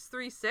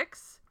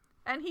 636,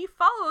 and he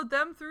followed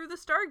them through the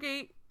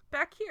Stargate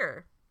back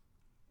here.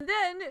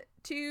 Then,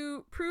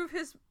 to prove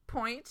his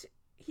point,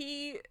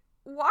 he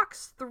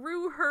walks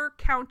through her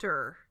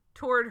counter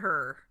toward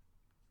her.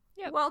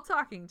 Yep. While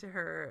talking to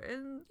her.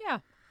 And yeah,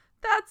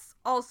 that's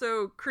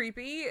also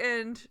creepy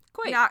and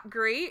not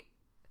great.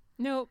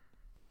 Nope.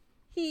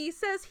 He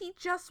says he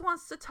just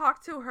wants to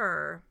talk to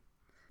her.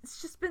 It's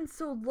just been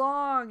so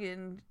long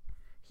and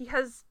he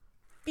has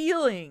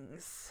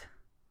feelings.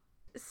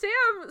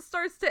 Sam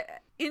starts to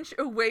inch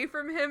away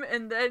from him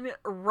and then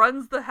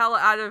runs the hell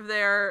out of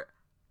there.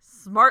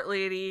 Smart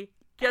lady.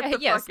 Get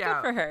the fuck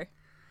out. Good for her.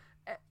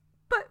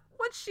 But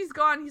once she's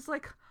gone, he's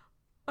like,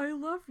 I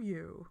love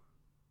you.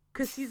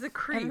 Because he's a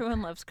creep.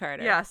 Everyone loves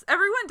Carter. Yes,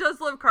 everyone does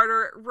love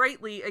Carter,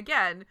 rightly,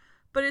 again,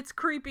 but it's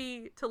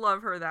creepy to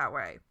love her that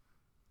way.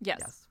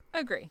 Yes.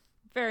 Agree.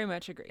 Very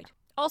much agreed.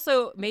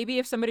 Also, maybe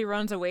if somebody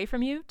runs away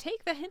from you,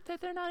 take the hint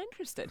that they're not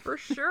interested. For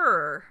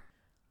sure.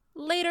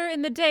 Later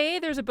in the day,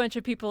 there's a bunch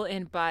of people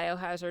in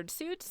biohazard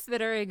suits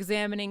that are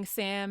examining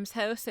Sam's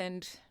house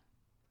and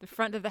the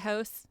front of the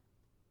house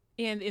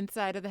and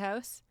inside of the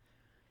house.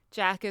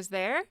 Jack is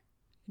there,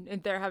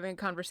 and they're having a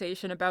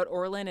conversation about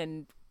Orlin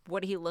and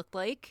what he looked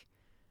like.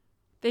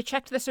 They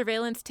checked the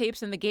surveillance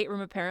tapes in the gate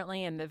room,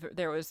 apparently, and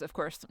there was, of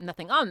course,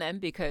 nothing on them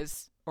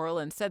because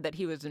Orlin said that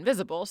he was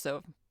invisible,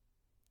 so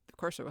of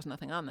course there was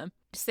nothing on them.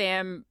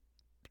 Sam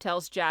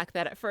tells Jack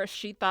that at first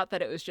she thought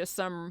that it was just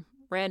some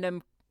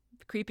random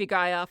creepy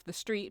guy off the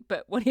street,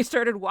 but when he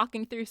started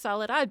walking through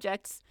solid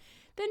objects,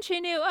 then she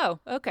knew, oh,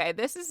 okay,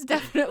 this is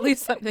definitely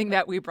something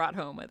that we brought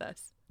home with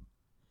us.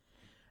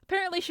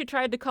 Apparently she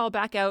tried to call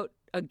back out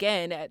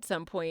again at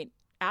some point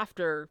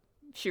after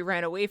she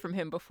ran away from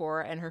him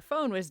before and her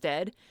phone was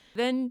dead.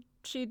 Then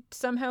she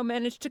somehow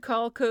managed to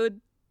call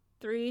code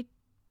 3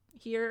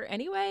 here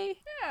anyway,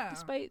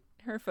 despite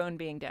her phone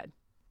being dead.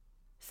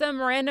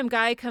 Some random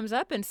guy comes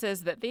up and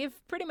says that they've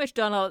pretty much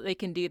done all that they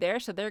can do there,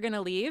 so they're going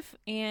to leave.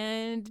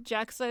 And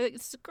Jack says,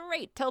 it's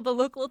great, tell the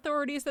local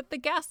authorities that the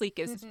gas leak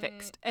is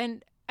fixed.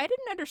 And I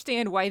didn't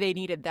understand why they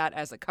needed that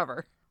as a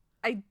cover.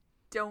 I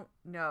don't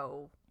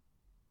know.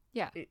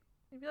 Yeah. You'd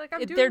be like,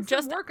 I'm doing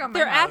some work on my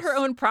house. They're at her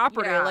own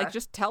property. Yeah. Like,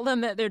 just tell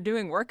them that they're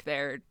doing work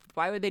there.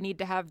 Why would they need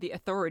to have the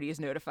authorities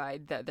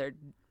notified that they're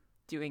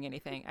doing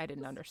anything? I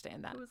didn't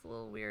understand that. It was a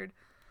little weird.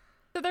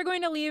 So they're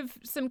going to leave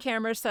some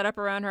cameras set up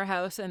around her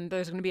house, and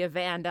there's going to be a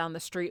van down the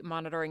street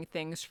monitoring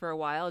things for a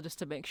while just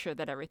to make sure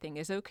that everything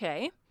is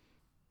okay.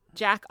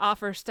 Jack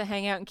offers to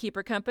hang out and keep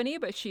her company,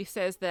 but she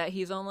says that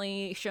he's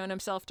only shown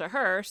himself to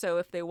her, so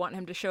if they want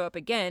him to show up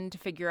again to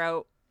figure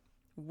out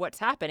what's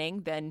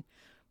happening, then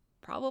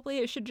probably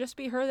it should just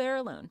be her there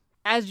alone.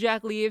 As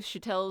Jack leaves, she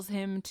tells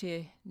him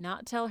to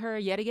not tell her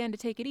yet again to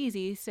take it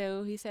easy,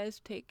 so he says,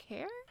 take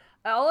care?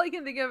 All I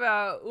can think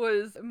about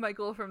was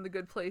Michael from The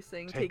Good Place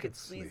saying, take it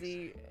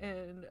sleazy,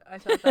 and I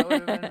thought that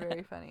would have been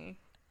very funny.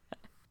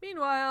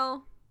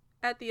 Meanwhile,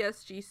 at the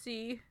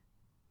SGC,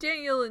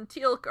 Daniel and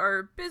Teal'c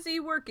are busy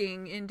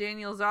working in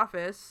Daniel's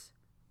office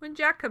when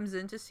Jack comes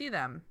in to see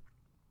them.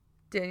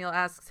 Daniel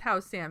asks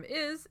how Sam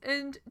is,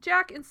 and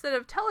Jack, instead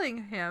of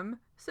telling him,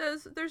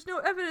 says there's no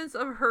evidence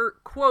of her,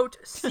 quote,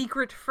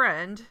 secret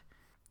friend.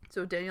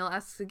 So Daniel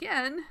asks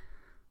again,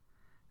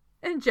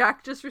 and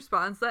Jack just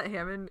responds that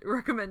Hammond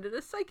recommended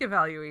a psych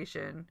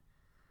evaluation.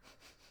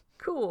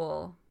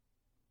 Cool.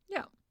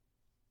 Yeah.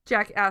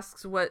 Jack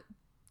asks what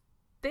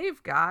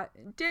they've got.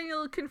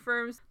 Daniel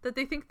confirms that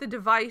they think the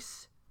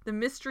device, the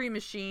mystery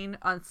machine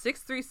on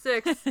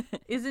 636,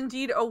 is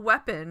indeed a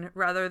weapon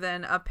rather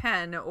than a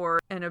pen or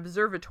an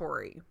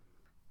observatory.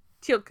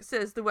 Teal'c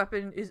says the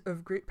weapon is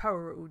of great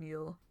power,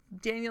 O'Neill.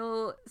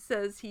 Daniel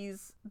says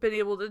he's been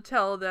able to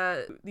tell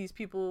that these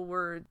people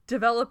were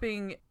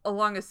developing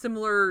along a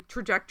similar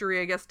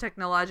trajectory, I guess,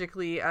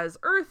 technologically as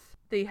Earth.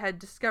 They had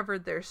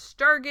discovered their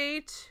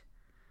Stargate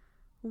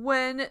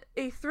when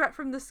a threat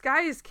from the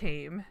skies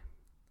came.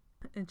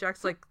 And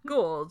Jack's like,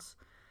 gold.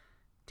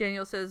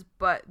 Daniel says,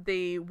 but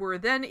they were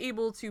then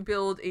able to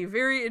build a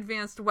very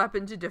advanced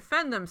weapon to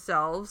defend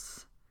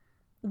themselves,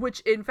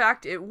 which in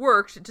fact it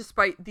worked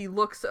despite the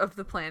looks of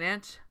the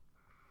planet.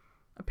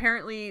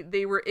 Apparently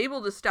they were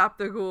able to stop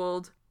the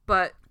Goa'uld,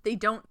 but they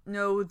don't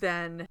know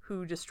then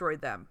who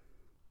destroyed them.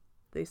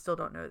 They still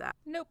don't know that.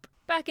 Nope.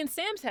 Back in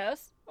Sam's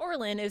house,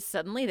 Orlin is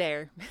suddenly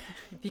there.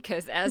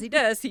 Because as he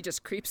does, he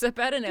just creeps up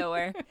out of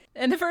nowhere.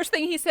 And the first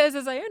thing he says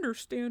is, I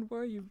understand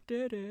why you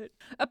did it.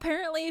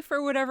 Apparently,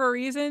 for whatever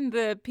reason,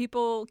 the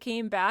people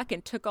came back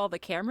and took all the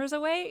cameras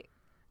away,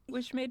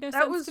 which made no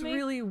sense to me. That was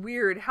really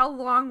weird. How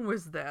long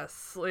was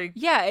this?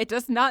 Yeah, it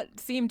does not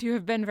seem to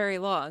have been very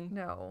long.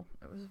 No,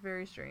 it was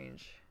very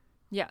strange.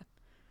 Yeah.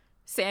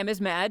 Sam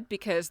is mad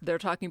because they're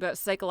talking about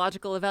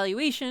psychological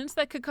evaluations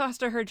that could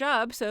cost her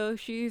job, so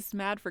she's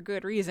mad for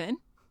good reason.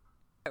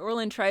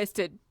 Orlin tries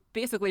to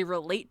basically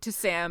relate to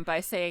Sam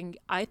by saying,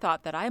 I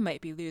thought that I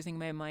might be losing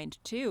my mind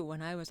too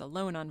when I was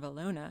alone on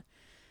Valona,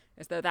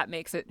 as though that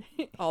makes it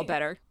all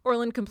better.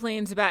 Orlin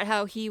complains about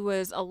how he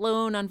was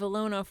alone on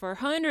Valona for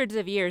hundreds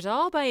of years,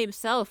 all by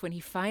himself, when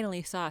he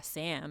finally saw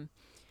Sam.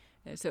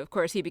 And so, of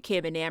course, he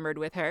became enamored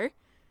with her.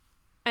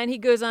 And he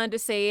goes on to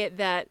say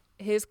that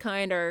his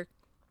kind are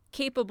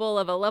capable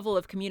of a level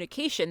of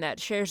communication that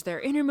shares their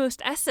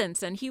innermost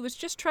essence, and he was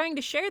just trying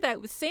to share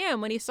that with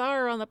Sam when he saw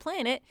her on the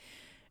planet,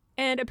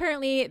 and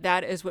apparently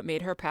that is what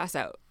made her pass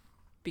out,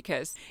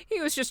 because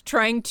he was just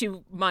trying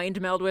to mind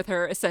meld with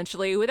her,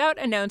 essentially, without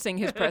announcing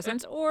his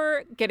presence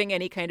or getting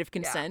any kind of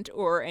consent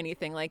or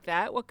anything like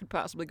that. What could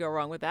possibly go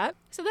wrong with that?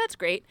 So that's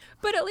great.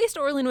 But at least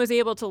Orlin was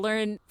able to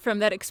learn from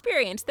that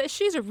experience that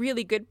she's a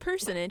really good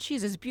person, and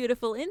she's as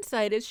beautiful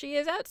inside as she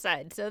is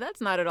outside, so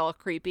that's not at all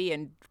creepy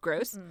and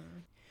gross.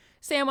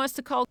 Sam wants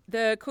to call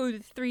the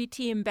Code 3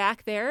 team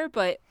back there,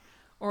 but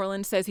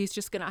Orlin says he's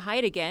just going to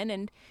hide again,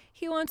 and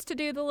he wants to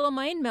do the little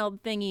mind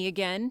meld thingy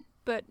again,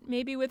 but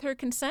maybe with her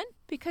consent,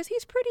 because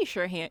he's pretty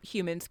sure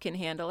humans can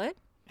handle it.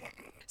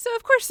 So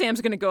of course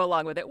Sam's going to go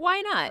along with it.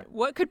 Why not?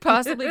 What could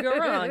possibly go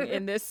wrong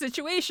in this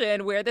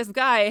situation where this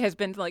guy has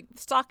been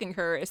stalking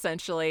her,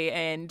 essentially,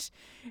 and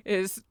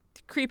is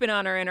creeping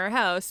on her in her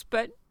house?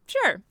 But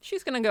sure,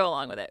 she's going to go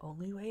along with it.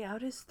 Only way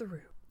out is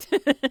through.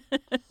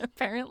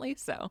 Apparently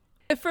so.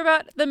 For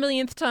about the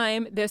millionth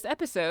time this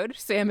episode,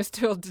 Sam is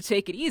told to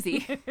take it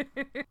easy.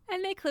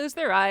 And they close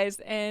their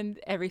eyes and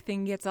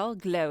everything gets all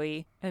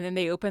glowy. And then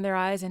they open their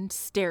eyes and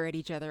stare at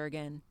each other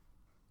again.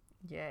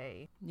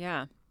 Yay.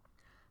 Yeah.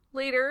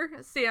 Later,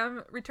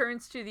 Sam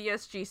returns to the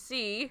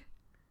SGC.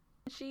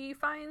 She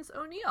finds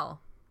O'Neill.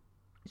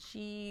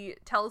 She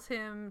tells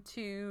him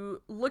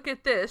to look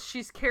at this.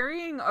 She's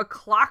carrying a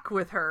clock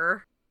with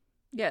her.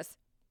 Yes.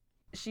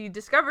 She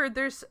discovered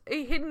there's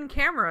a hidden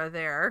camera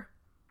there.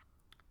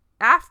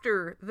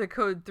 After the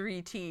Code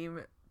 3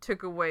 team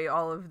took away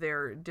all of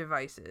their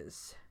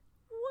devices.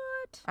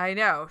 What? I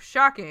know.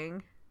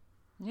 Shocking.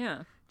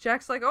 Yeah.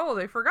 Jack's like, oh,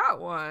 they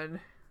forgot one.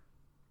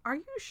 Are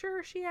you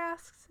sure? She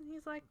asks. And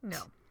he's like, no.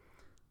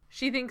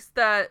 She thinks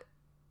that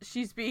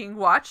she's being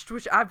watched,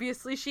 which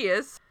obviously she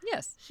is.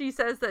 Yes. She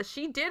says that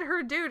she did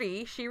her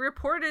duty. She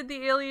reported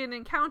the alien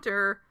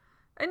encounter.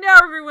 And now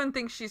everyone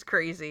thinks she's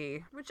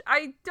crazy. Which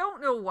I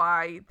don't know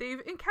why.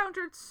 They've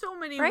encountered so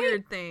many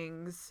weird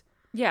things.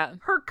 Yeah.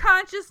 Her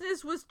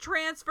consciousness was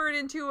transferred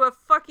into a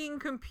fucking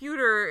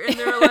computer, and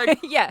they're like,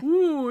 yeah.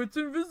 Ooh, it's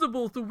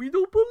invisible, so we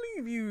don't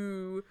believe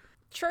you.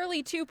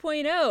 Charlie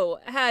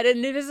 2.0 had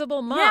an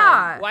invisible mom.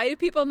 Yeah. Why do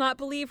people not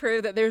believe her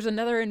that there's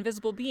another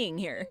invisible being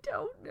here? I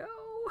don't know.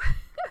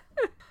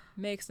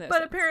 Makes no sense.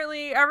 But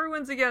apparently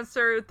everyone's against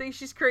her, thinks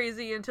she's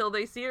crazy until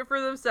they see it for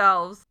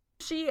themselves.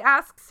 She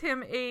asks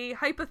him a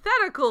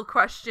hypothetical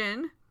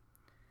question.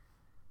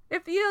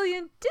 If the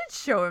alien did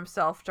show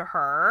himself to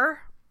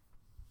her,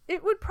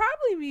 it would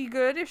probably be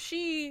good if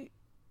she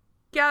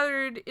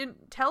gathered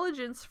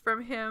intelligence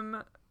from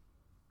him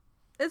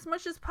as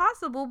much as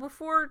possible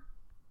before,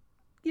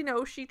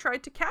 she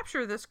tried to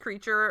capture this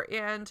creature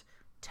and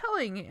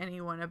telling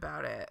anyone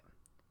about it.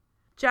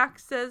 Jack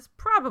says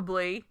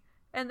probably,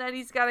 and that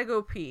he's got to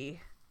go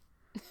pee.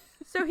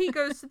 So he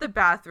goes to the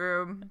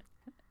bathroom.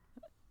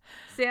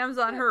 Sam's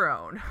on her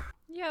own.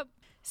 Yep.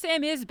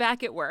 Sam is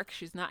back at work.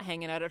 She's not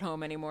hanging out at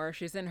home anymore.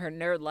 She's in her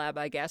nerd lab,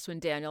 I guess, when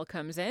Daniel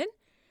comes in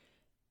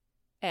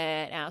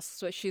and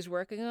asks what she's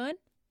working on.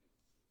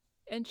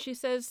 And she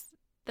says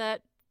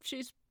that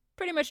she's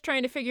pretty much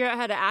trying to figure out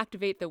how to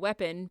activate the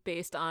weapon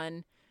based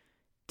on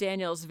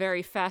Daniel's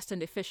very fast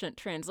and efficient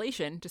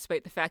translation,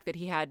 despite the fact that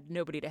he had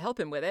nobody to help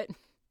him with it.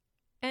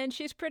 And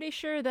she's pretty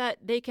sure that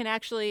they can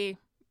actually,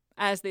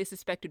 as they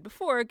suspected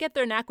before, get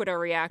their Naquadah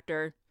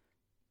reactor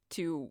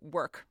to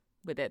work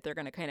with it. They're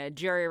going to kind of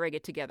jerry-rig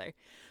it together.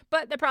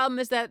 But the problem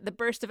is that the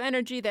burst of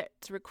energy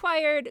that's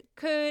required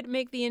could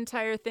make the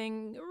entire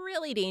thing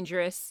really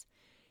dangerous.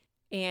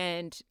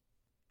 and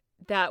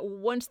that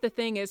once the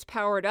thing is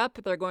powered up,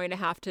 they're going to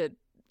have to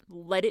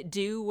let it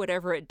do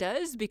whatever it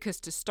does, because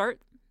to start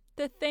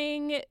the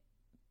thing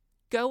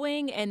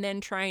going and then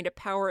trying to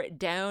power it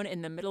down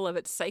in the middle of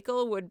its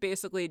cycle would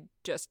basically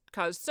just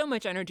cause so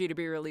much energy to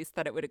be released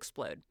that it would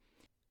explode.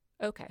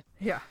 Okay.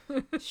 Yeah.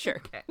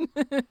 Sure.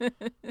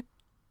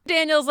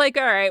 Daniel's like,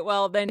 all right,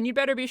 well, then you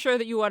better be sure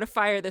that you want to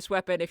fire this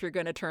weapon if you're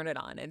going to turn it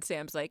on. And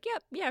Sam's like,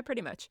 yep, yeah,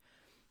 pretty much.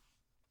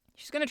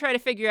 She's going to try to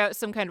figure out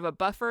some kind of a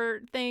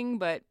buffer thing,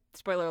 but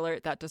spoiler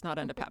alert, that does not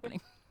end up happening.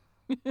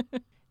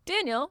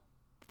 Daniel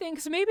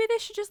thinks maybe they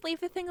should just leave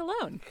the thing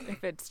alone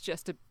if it's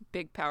just a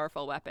big,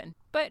 powerful weapon.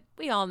 But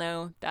we all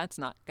know that's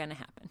not going to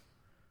happen.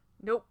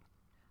 Nope.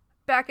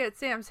 Back at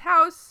Sam's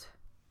house,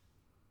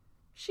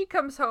 she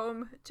comes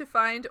home to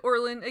find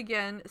Orlin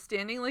again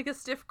standing like a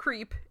stiff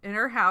creep in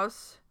her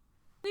house.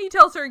 He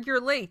tells her,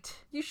 "You're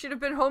late. You should have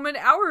been home an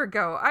hour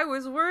ago. I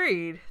was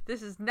worried."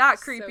 This is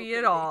not creepy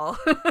at all.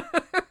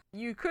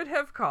 You could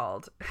have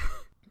called.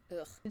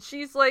 Ugh. And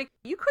she's like,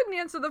 "You couldn't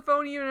answer the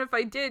phone even if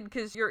I did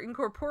because you're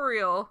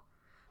incorporeal."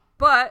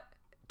 But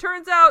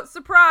turns out,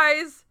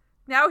 surprise,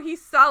 now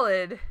he's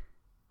solid.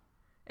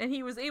 And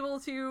he was able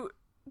to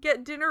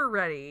get dinner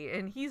ready.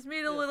 And he's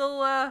made a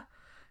little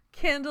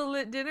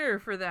candlelit dinner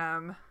for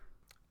them.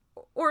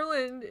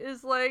 Orlin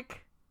is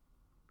like,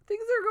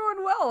 "Things are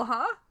going well,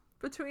 huh?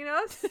 Between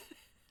us?"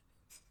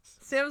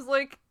 Sam's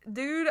like,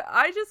 "Dude,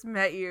 I just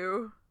met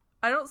you.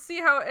 I don't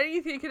see how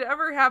anything could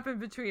ever happen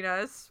between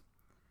us."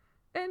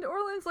 And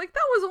Orlin's like,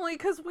 "That was only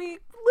because we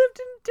lived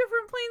in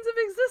different planes of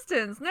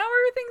existence. Now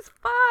everything's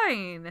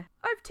fine.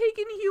 I've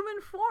taken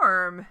human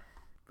form."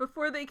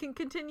 Before they can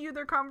continue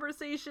their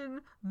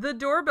conversation, the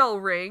doorbell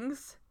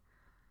rings.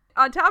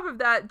 On top of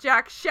that,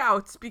 Jack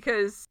shouts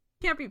because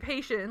you can't be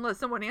patient and let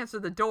someone answer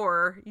the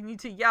door. You need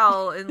to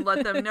yell and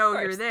let them know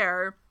you're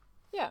there.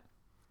 Yeah.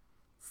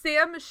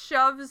 Sam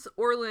shoves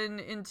Orlin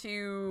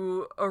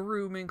into a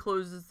room and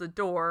closes the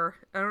door.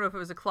 I don't know if it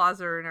was a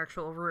closet or an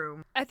actual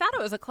room. I thought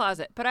it was a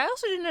closet, but I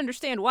also didn't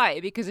understand why,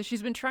 because if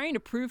she's been trying to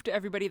prove to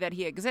everybody that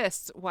he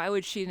exists, why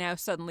would she now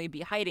suddenly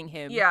be hiding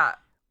him? Yeah.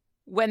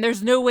 When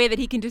there's no way that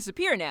he can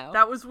disappear now.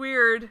 That was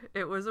weird.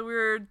 It was a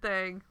weird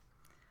thing.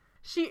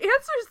 She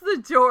answers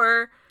the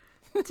door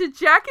to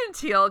Jack and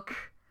Teal'c.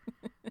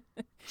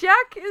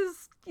 Jack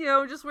is,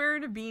 just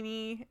wearing a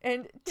beanie,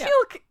 and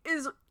Teal'c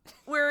is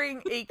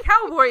wearing a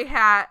cowboy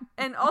hat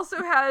and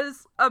also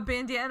has a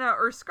bandana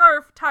or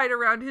scarf tied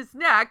around his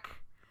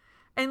neck.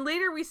 And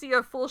later we see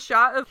a full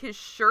shot of his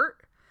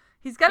shirt.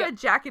 He's got a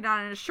jacket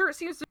on, and his shirt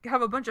seems to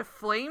have a bunch of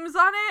flames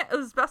on it.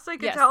 As best I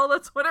could tell,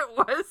 that's what it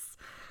was.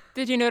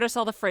 Did you notice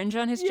all the fringe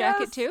on his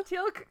jacket too?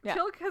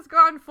 Teal'c has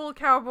gone full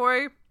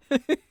cowboy.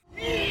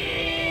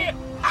 It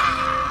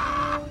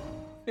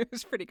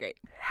was pretty great.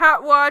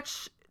 Hat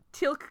watch,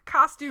 Teal'c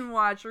costume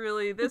watch,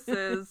 really. This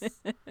is...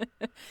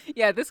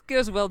 Yeah, this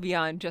goes well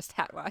beyond just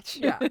hat watch.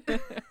 Yeah.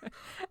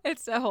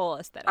 It's a whole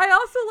aesthetic. I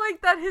also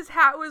like that his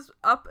hat was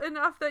up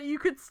enough that you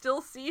could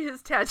still see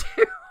his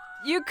tattoo.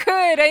 You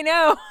could, I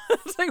know.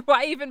 It's like,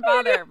 why even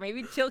bother?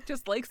 Maybe Teal'c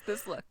just likes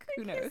this look.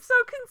 Who knows? He's so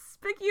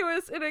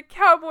conspicuous in a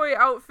cowboy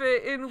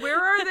outfit in, where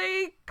are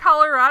they?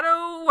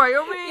 Colorado,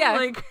 Wyoming?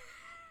 Yeah.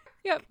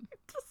 Yep.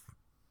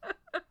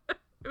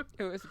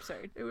 It was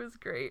absurd. It was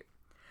great.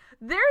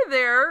 They're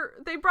there.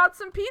 They brought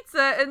some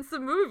pizza and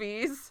some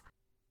movies.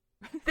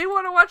 They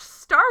want to watch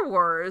Star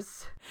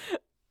Wars.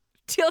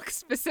 Teal'c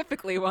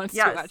specifically wants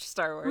to watch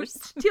Star Wars.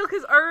 Teal'c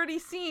has already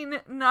seen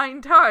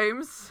 9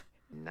 times.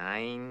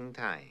 9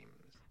 times.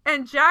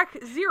 And Jack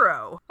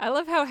 0. I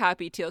love how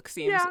happy Teal'c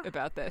seems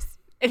about this.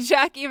 And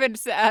Jack even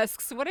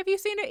asks, "What have you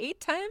seen it 8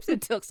 times?"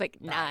 And Teal'c's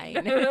like, 9.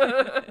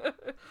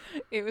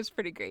 It was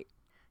pretty great.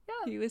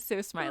 Yeah. He was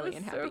so smiley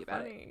and happy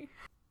about it.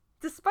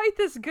 Despite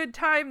this good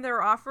time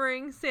they're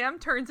offering, Sam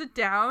turns it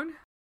down.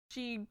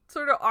 She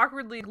sort of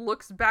awkwardly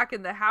looks back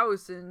in the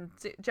house, and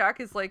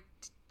Jack is like,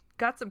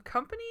 "Got some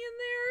company in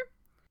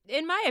there?"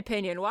 In my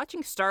opinion,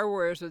 watching Star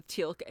Wars with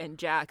Teal'c and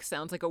Jack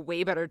sounds like a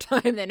way better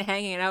time than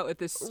hanging out with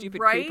this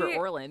stupid creeper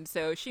Orlin,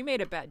 so she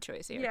made a bad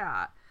choice here.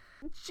 Yeah.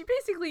 She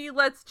basically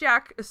lets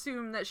Jack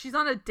assume that she's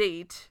on a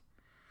date.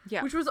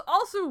 Yeah. Which was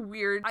also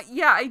weird.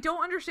 I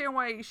don't understand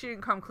why she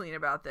didn't come clean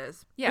about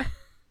this. Yeah.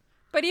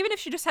 But even if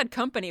she just had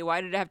company,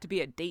 why did it have to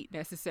be a date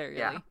necessarily?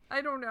 Yeah,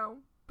 I don't know.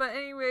 But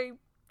anyway,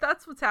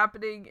 that's what's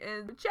happening.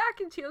 And Jack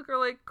and Teal'c are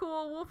like,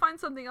 "Cool, we'll find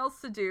something else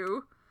to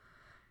do."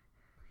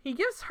 He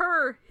gives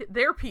her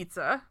their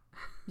pizza.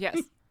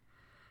 Yes.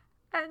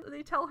 And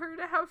they tell her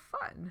to have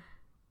fun.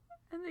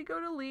 And they go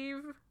to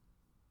leave.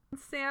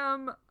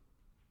 Sam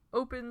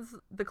opens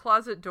the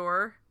closet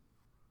door.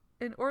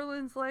 And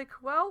Orlin's like,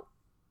 "Well,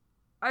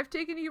 I've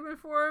taken human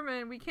form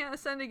and we can't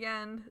ascend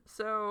again,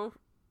 so..."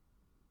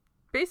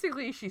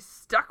 Basically, she's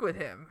stuck with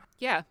him.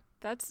 Yeah,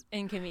 that's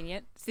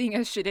inconvenient, seeing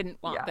as she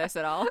didn't want this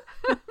at all.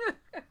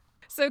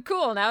 So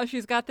cool, now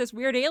she's got this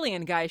weird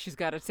alien guy she's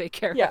got to take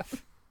care of.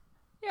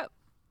 Yep.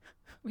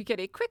 We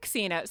get a quick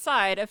scene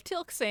outside of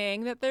Teal'c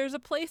saying that there's a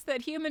place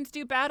that humans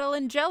do battle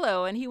in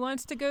Jell-O and he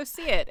wants to go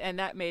see it. And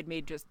that made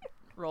me just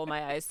roll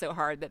my eyes so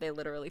hard that they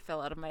literally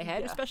fell out of my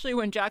head, especially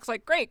when Jack's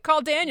like, great,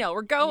 call Daniel,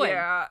 we're going.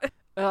 Yeah.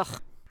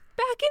 Ugh.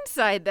 Back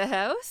inside the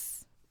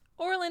house,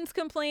 Orlin's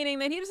complaining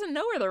that he doesn't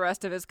know where the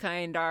rest of his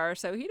kind are,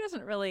 so he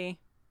doesn't really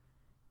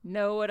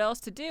know what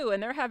else to do,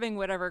 and they're having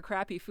whatever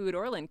crappy food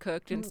Orlin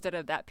cooked instead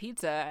of that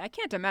pizza. I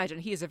can't imagine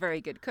he's a very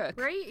good cook.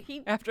 Right?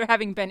 After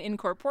having been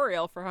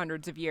incorporeal for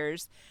hundreds of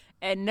years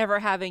and never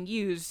having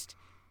used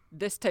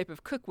this type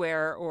of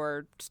cookware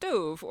or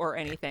stove or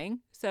anything.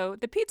 So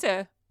the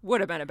pizza would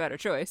have been a better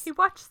choice. He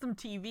watched some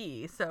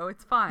TV, so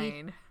it's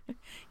fine.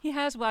 He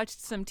has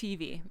watched some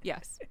TV,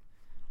 yes.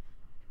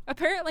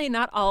 Apparently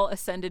not all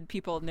Ascended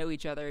people know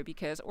each other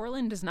because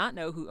Orlin does not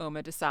know who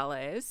Oma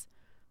Desala is.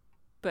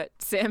 But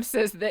Sam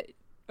says that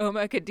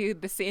Oma could do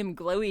the same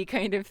glowy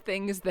kind of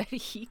things that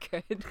he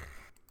could.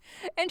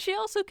 And she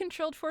also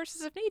controlled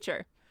forces of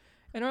nature.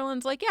 And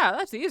Orlin's like, yeah,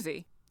 that's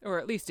easy. Or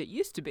at least it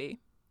used to be.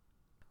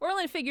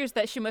 Orlin figures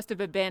that she must have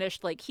been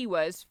banished like he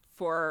was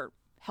for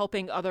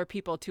helping other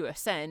people to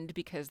ascend,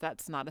 because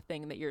that's not a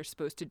thing that you're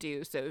supposed to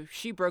do. So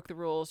she broke the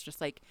rules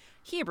just like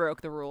he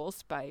broke the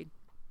rules by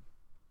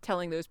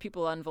telling those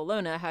people on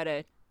Valona how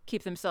to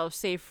keep themselves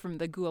safe from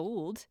the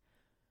Goa'uld.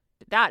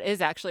 That is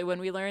actually when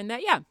we learn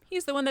that, yeah,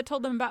 he's the one that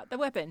told them about the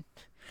weapon.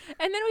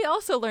 And then we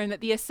also learn that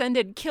the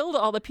Ascended killed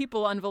all the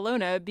people on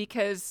Valona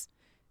because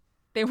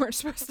they weren't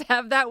supposed to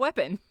have that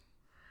weapon.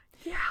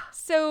 Yeah.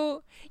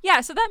 So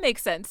that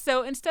makes sense.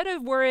 So instead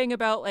of worrying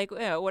about, like,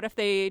 what if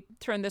they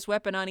turn this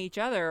weapon on each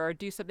other or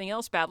do something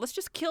else bad, let's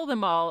just kill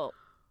them all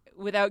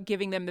without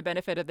giving them the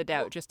benefit of the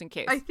doubt, just in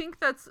case. I think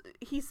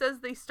he says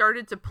they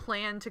started to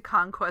plan to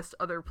conquest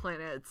other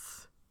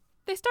planets.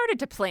 They started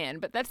to plan,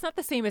 but that's not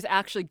the same as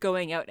actually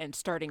going out and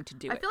starting to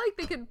do it. I feel like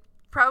they could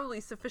probably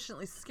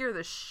sufficiently scare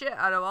the shit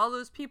out of all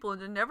those people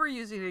into never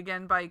using it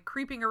again by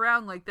creeping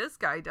around like this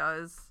guy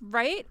does.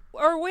 Right?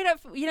 Or wait up,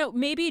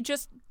 maybe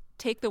just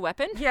take the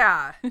weapon?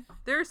 Yeah.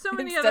 There are so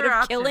many other options.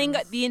 Instead of killing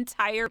the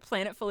entire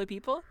planet full of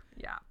people?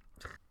 Yeah.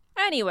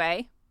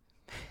 Anyway,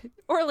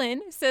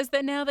 Orlin says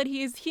that now that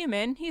he's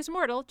human, he's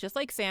mortal, just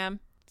like Sam.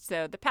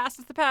 So the past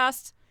is the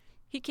past.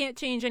 He can't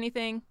change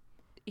anything.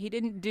 He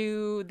didn't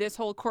do this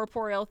whole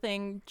corporeal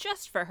thing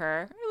just for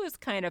her. It was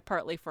kind of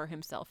partly for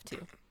himself,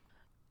 too.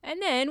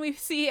 And then we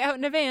see out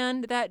in a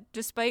van that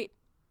despite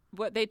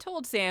what they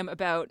told Sam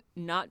about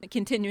not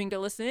continuing to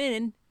listen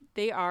in,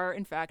 they are,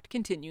 in fact,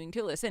 continuing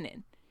to listen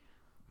in.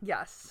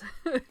 Yes.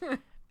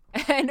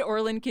 And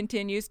Orlin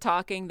continues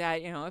talking that,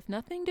 if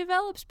nothing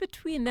develops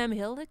between them,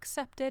 he'll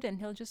accept it and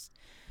he'll just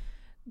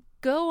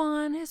go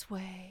on his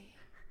way.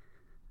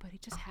 But he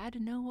just had to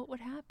know what would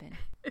happen.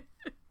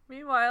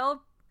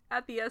 Meanwhile,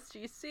 at the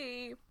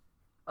SGC,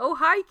 oh,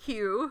 hi,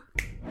 Q.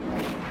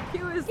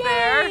 Q is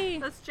there.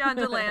 That's John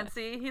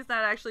Delancey. He's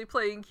not actually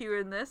playing Q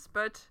in this,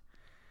 but...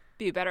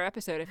 Be a better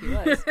episode if he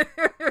was.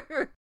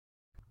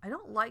 I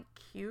don't like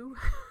Q.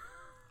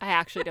 I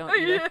actually don't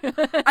either.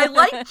 I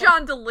like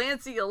John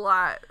Delancey a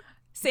lot.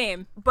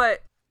 Same.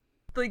 But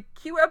the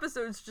Q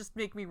episodes just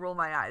make me roll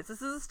my eyes.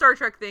 This is a Star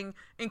Trek thing,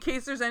 in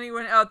case there's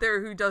anyone out there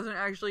who doesn't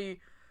actually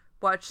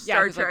watch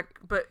Star Trek,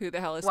 but who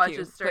the hell is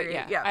watches Q? But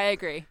yeah, I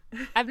agree.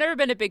 I've never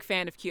been a big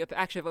fan of Q.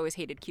 Actually, I've always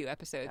hated Q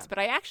episodes, but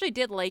I actually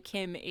did like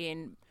him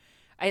in...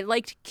 I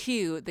liked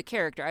Q, the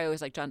character. I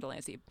always liked John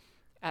Delancey,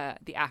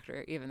 the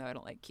actor, even though I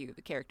don't like Q,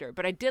 the character.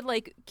 But I did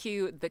like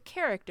Q, the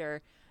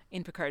character,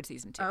 in Picard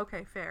Season 2.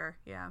 Okay, fair,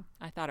 yeah.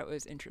 I thought it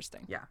was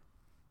interesting. Yeah.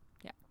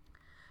 Yeah.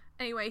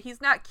 Anyway,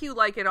 he's not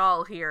Q-like at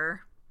all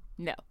here.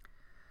 No.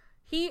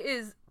 He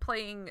is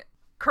playing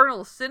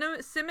Colonel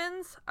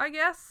Simmons, I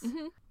guess.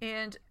 Mm-hmm.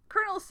 And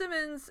Colonel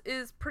Simmons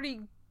is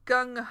pretty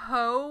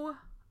gung-ho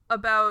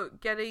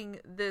about getting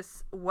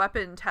this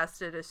weapon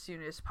tested as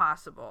soon as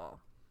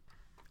possible.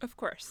 Of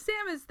course.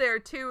 Sam is there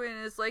too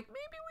and is like,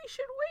 maybe we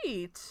should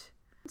wait.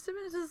 And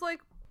Simmons is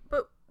like,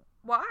 but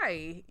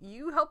why?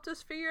 You helped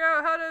us figure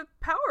out how to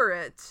power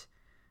it.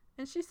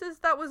 And she says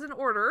that was an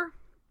order,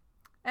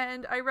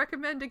 and I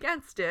recommend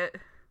against it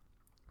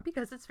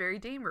because it's very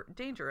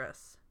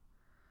dangerous.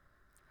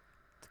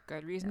 It's a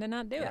good reason to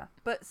not do it.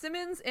 But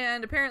Simmons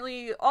and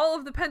apparently all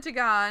of the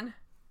Pentagon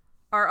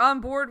are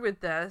on board with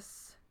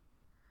this,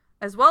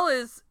 as well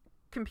as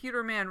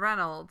Computer Man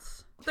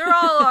Reynolds. They're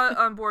all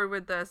on board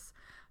with this.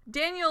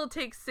 Daniel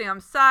takes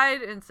Sam's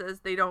side and says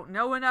they don't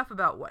know enough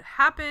about what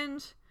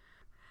happened.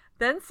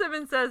 Then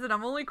Simmons says, and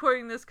I'm only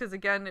quoting this because,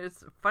 again,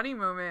 it's a funny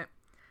moment.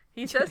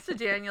 He says to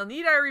Daniel,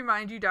 need I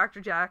remind you,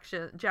 Dr.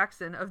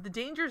 Jackson, of the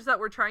dangers that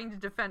we're trying to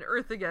defend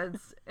Earth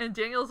against? And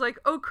Daniel's like,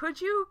 oh,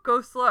 could you?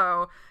 Go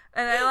slow.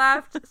 And I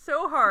laughed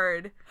so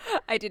hard.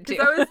 I did too.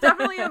 That was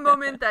definitely a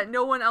moment that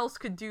no one else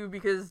could do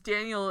because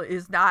Daniel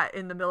is not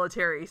in the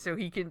military, so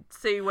he can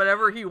say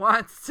whatever he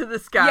wants to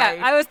this guy.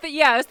 Yeah, I was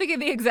thinking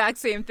the exact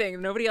same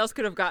thing. Nobody else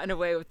could have gotten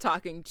away with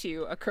talking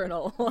to a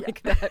colonel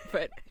like that,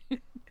 but...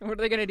 What are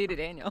they going to do to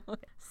Daniel?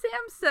 Sam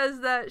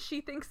says that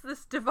she thinks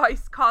this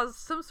device caused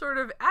some sort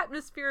of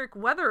atmospheric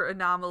weather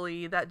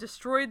anomaly that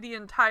destroyed the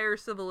entire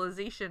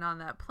civilization on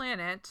that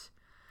planet.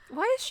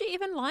 Why is she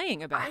even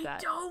lying about that? I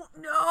don't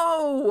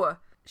know.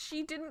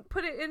 she didn't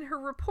put it in her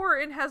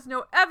report and has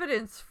no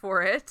evidence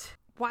for it.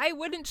 Why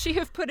wouldn't she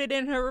have put it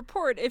in her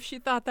report if she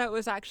thought that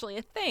was actually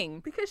a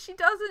thing? Because she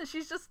doesn't.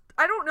 She's just,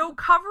 I don't know,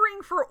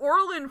 covering for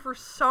Orlin for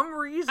some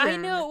reason. I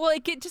know. Well,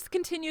 it just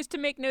continues to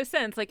make no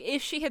sense. Like,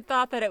 if she had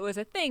thought that it was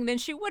a thing, then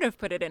she would have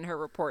put it in her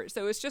report.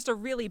 So it's just a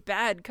really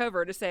bad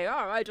cover to say,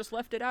 oh, I just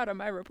left it out of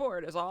my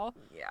report is all.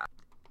 Yeah.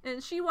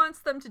 And she wants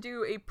them to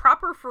do a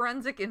proper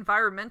forensic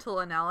environmental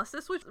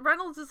analysis, which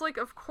Reynolds is like,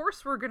 of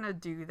course we're going to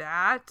do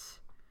that.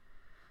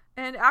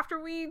 And after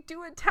we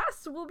do a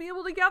test, we'll be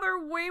able to gather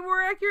way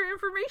more accurate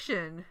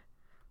information.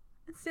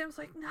 And Sam's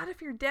like, not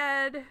if you're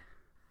dead.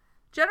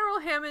 General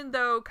Hammond,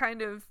 though,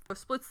 kind of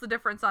splits the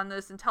difference on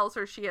this and tells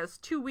her she has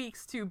 2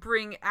 weeks to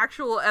bring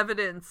actual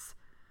evidence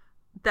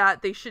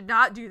that they should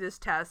not do this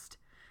test.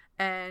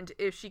 And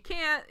if she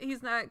can't,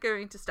 he's not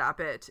going to stop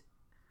it.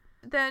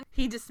 Then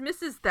he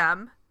dismisses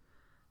them.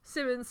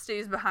 Simmons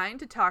stays behind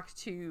to talk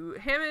to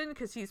Hammond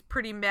because he's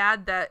pretty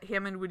mad that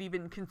Hammond would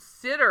even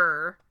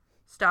consider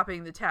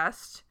stopping the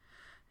test.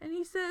 And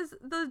he says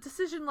the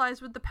decision lies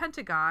with the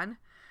Pentagon.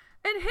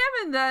 And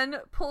Hammond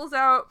then pulls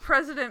out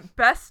President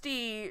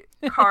Bestie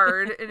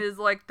card and is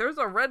like, there's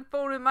a red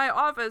phone in my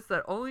office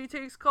that only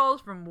takes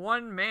calls from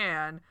one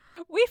man.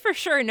 We for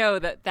sure know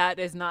that that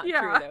is not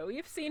true, though.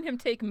 We've seen him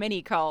take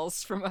many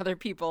calls from other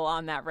people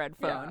on that red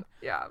phone.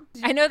 Yeah.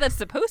 I know that's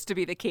supposed to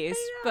be the case,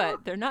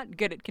 but they're not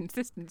good at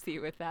consistency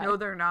with that. No,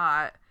 they're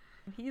not.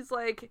 He's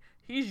like,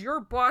 he's your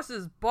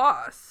boss's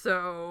boss,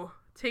 so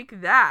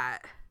take that.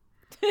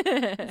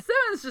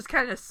 Simmons just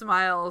kind of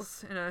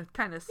smiles in a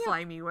kind of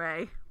slimy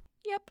way.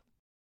 Yep.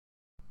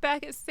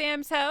 Back at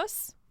Sam's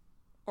house,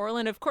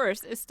 Orlin, of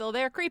course, is still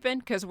there creeping,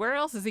 because where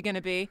else is he going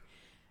to be?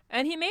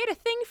 And he made a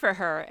thing for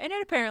her, and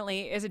it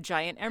apparently is a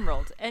giant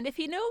emerald. And if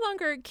he no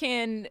longer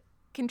can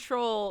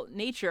control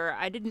nature,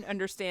 I didn't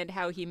understand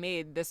how he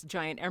made this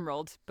giant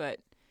emerald, but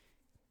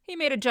he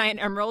made a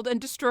giant emerald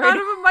and destroyed out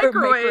of a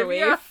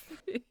microwave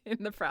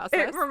in the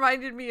process. It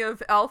reminded me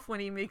of Elf when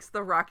he makes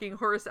the rocking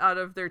horse out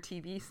of their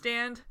TV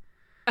stand.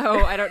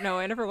 Oh, I don't know.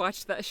 I never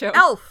watched that show.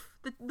 Elf,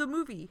 the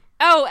movie.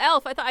 Oh,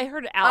 Elf. I thought I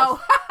heard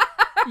Alf.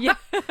 Oh. Yeah.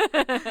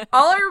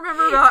 All I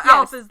remember about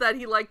Elf is that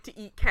he liked to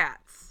eat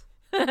cats.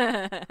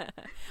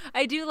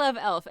 I do love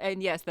Elf,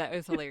 and yes, that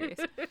was hilarious.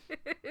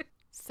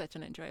 Such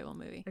an enjoyable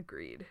movie.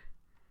 Agreed.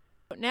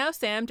 Now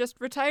Sam just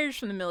retires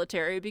from the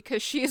military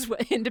because she's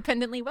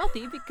independently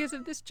wealthy because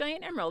of this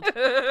giant emerald.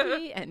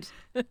 The end.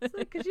 It's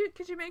like,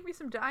 could you make me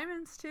some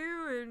diamonds too?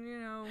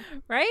 And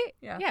right?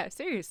 Yeah,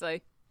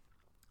 seriously.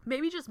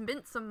 Maybe just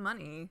mint some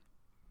money.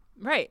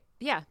 Right.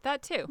 Yeah,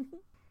 that too.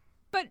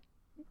 But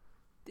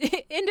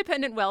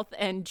independent wealth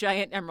and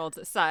giant emeralds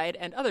aside,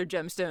 and other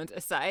gemstones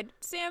aside,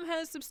 Sam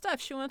has some stuff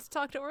she wants to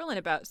talk to Orlin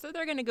about, so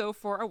they're going to go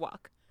for a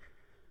walk.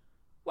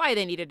 Why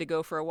they needed to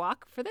go for a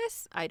walk for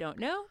this, I don't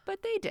know,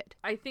 but they did.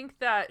 I think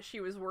that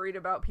she was worried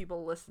about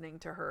people listening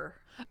to her.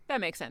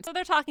 That makes sense. So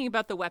they're talking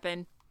about the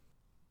weapon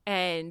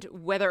and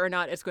whether or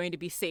not it's going to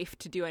be safe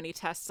to do any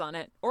tests on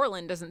it.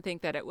 Orlin doesn't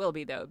think that it will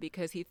be, though,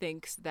 because he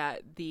thinks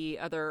that the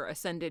other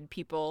ascended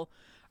people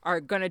are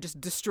going to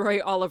just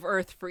destroy all of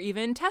Earth for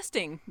even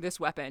testing this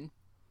weapon.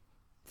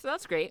 So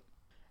that's great.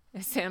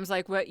 And Sam's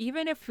like, well,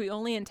 even if we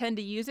only intend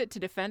to use it to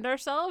defend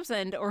ourselves?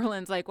 And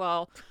Orlin's like,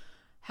 well,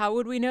 how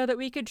would we know that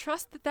we could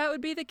trust that that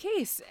would be the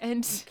case?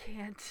 And you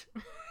can't.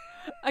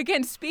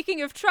 Again, speaking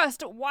of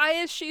trust, why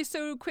is she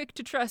so quick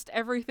to trust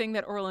everything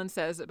that Orlin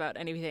says about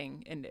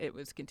anything? And it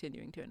was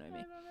continuing to annoy me.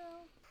 I don't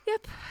know.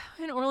 Yep.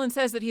 And Orlin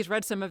says that he's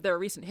read some of their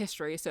recent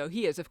history, so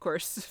he is, of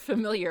course,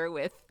 familiar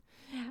with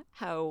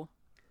how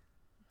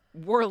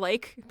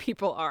warlike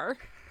people are.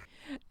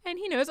 And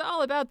he knows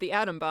all about the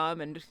atom bomb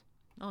and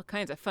all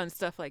kinds of fun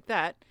stuff like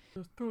that.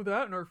 Just throw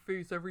that in our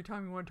face every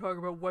time you want to talk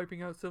about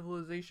wiping out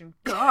civilization.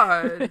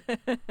 God!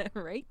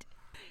 Right?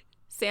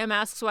 Sam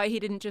asks why he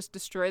didn't just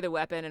destroy the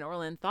weapon, and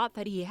Orlin thought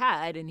that he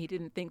had, and he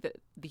didn't think that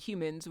the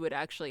humans would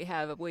actually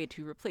have a way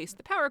to replace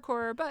the power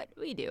core, but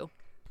we do.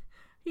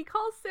 He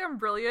calls Sam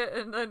brilliant,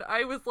 and then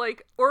I was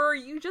like, or are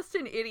you just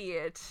an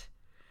idiot?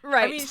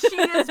 Right. I mean, she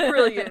is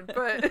brilliant,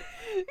 but...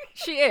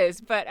 She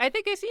is, but I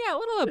think it's, a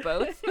little of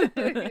both.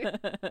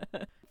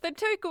 The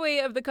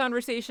takeaway of the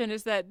conversation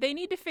is that they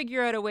need to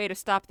figure out a way to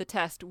stop the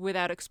test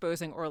without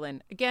exposing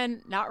Orlin.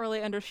 Again, not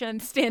really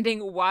understanding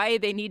why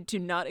they need to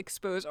not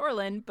expose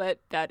Orlin, but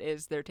that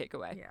is their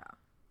takeaway. Yeah.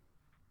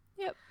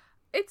 Yep.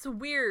 It's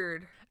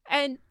weird.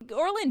 And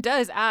Orlin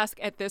does ask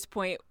at this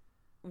point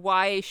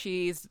why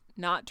she's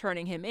not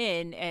turning him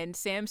in, and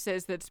Sam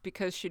says that's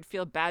because she'd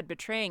feel bad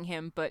betraying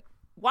him, but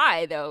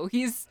why, though?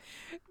 He's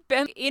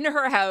been in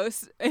her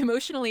house,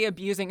 emotionally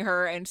abusing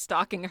her and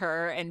stalking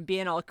her and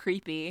being all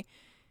creepy.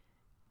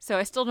 So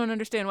I still don't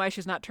understand why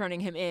she's not turning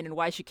him in and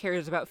why she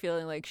cares about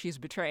feeling like she's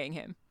betraying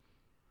him.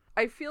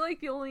 I feel like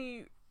the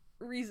only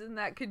reason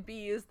that could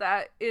be is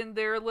that in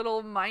their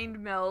little mind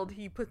meld,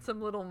 he put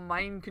some little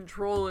mind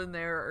control in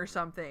there or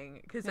something.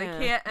 Because I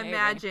can't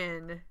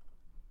imagine.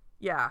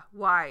 Yeah,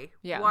 why?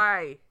 Yeah.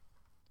 Why?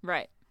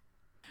 Right.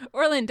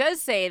 Orlin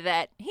does say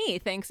that he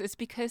thinks it's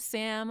because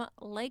Sam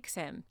likes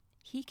him.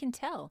 He can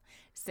tell.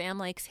 Sam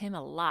likes him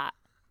a lot.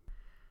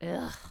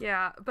 Ugh.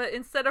 Yeah, but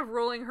instead of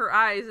rolling her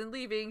eyes and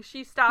leaving,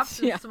 she stops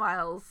and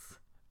smiles.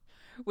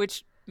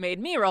 Which made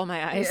me roll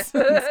my eyes.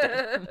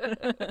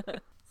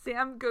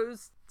 Sam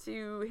goes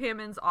to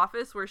Hammond's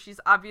office where she's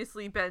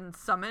obviously been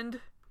summoned.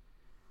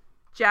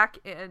 Jack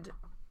and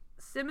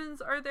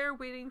Simmons are there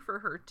waiting for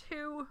her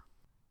too.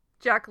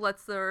 Jack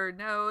lets her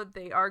know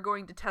they are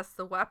going to test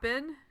the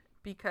weapon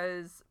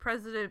because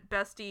President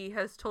Bestie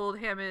has told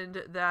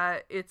Hammond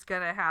that it's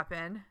gonna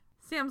happen.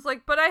 Sam's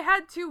like, but I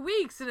had 2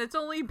 weeks and it's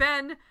only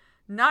been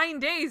 9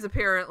 days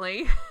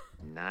apparently.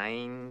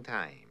 9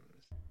 times.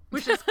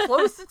 Which is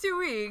close to 2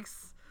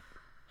 weeks.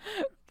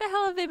 What the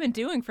hell have they been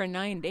doing for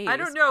 9 days? I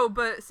don't know,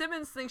 but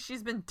Simmons thinks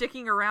she's been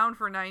dicking around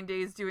for 9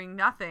 days doing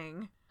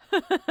nothing.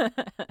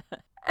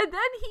 And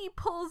then he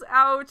pulls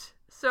out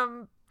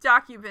some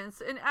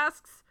documents and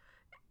asks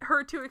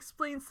her to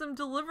explain some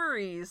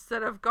deliveries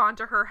that have gone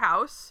to her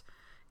house,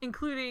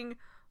 including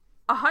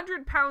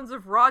 100 pounds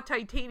of raw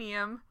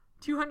titanium,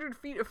 200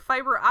 feet of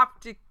fiber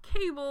optic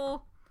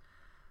cable,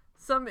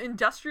 some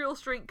industrial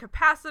strength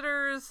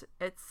capacitors,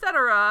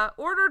 etc.,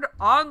 ordered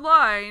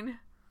online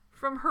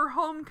from her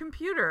home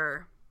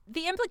computer.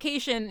 The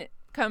implication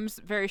comes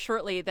very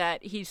shortly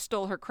that he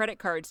stole her credit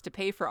cards to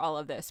pay for all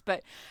of this,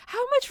 but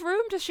how much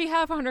room does she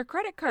have on her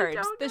credit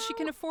cards that she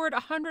can afford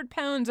 100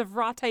 pounds of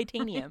raw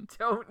titanium? I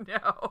don't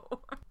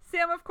know.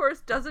 Sam, of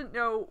course, doesn't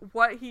know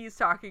what he's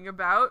talking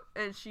about,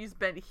 and she's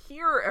been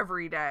here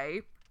every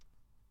day.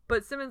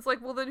 But Simmons like,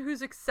 well, then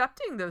who's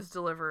accepting those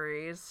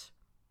deliveries?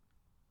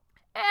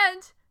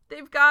 And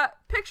they've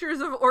got pictures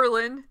of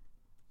Orlin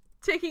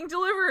taking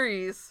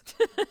deliveries.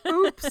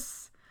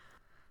 Oops.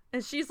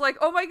 And she's like,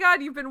 oh my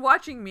god, you've been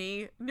watching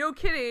me. No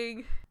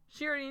kidding.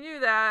 She already knew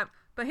that.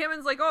 But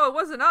Hammond's like, oh, it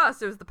wasn't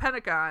us. It was the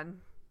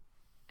Pentagon.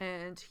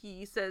 And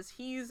he says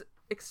he's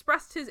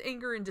expressed his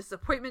anger and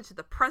disappointment to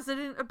the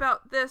president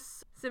about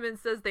this.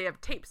 Simmons says they have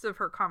tapes of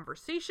her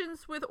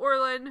conversations with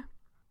Orlin.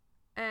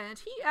 And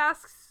he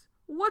asks,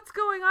 what's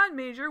going on,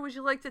 Major? Would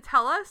you like to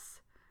tell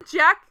us?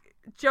 Jack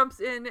jumps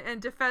in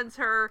and defends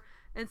her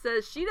and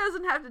says she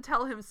doesn't have to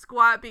tell him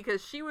squat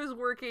because she was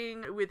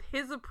working with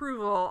his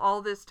approval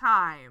all this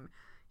time.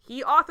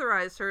 He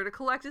authorized her to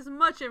collect as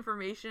much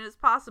information as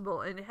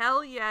possible. And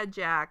hell yeah,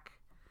 Jack.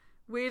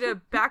 Way to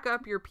back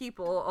up your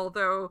people,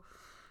 although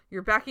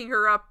you're backing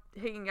her up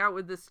hanging out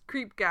with this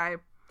creep guy.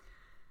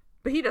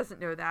 But he doesn't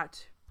know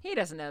that. He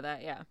doesn't know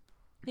that, yeah.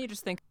 He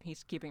just thinks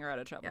he's keeping her out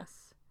of trouble.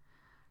 Yes.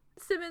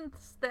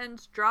 Simmons then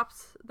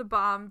drops the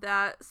bomb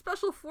that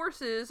special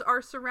forces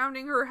are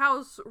surrounding her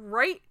house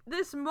right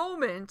this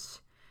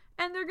moment,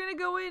 and they're gonna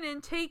go in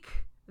and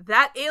take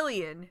that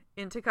alien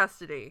into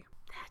custody.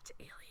 That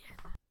alien.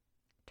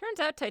 Turns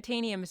out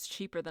titanium is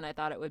cheaper than I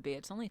thought it would be.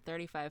 It's only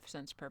 35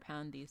 cents per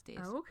pound these days.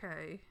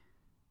 Okay.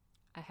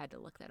 I had to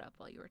look that up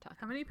while you were talking.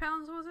 How many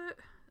pounds was it?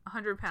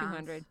 100 pounds.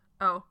 200.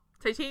 Oh,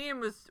 titanium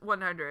was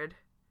 100.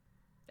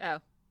 Oh.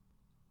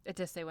 It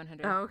does say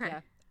 100. Oh, okay. Yeah.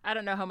 I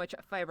don't know how much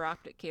fiber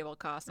optic cable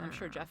costs. I'm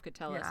sure Jeff could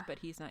tell us, but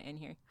he's not in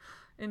here.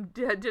 And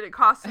did it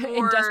cost more?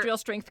 Industrial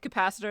strength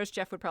capacitors.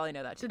 Jeff would probably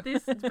know that too.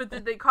 But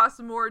did they cost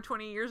more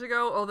 20 years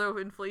ago? Although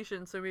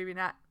inflation, so maybe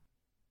not.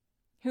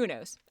 Who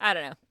knows? I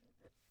don't know.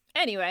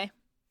 Anyway,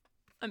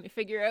 let me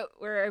figure out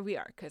where we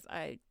are because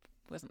I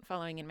wasn't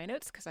following in my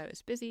notes because I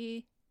was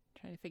busy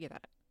trying to figure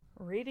that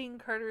out. Raiding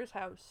Carter's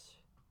house.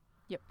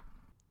 Yep.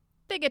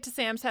 They get to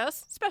Sam's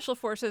house. Special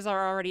forces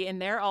are already in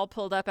there, all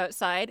pulled up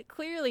outside.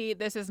 Clearly,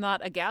 this is not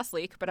a gas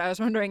leak, but I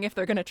was wondering if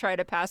they're going to try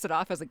to pass it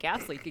off as a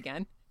gas leak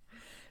again.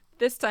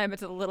 This time,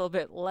 it's a little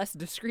bit less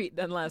discreet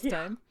than last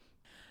time.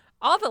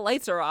 All the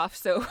lights are off,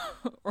 so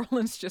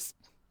Orlin's just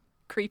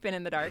creeping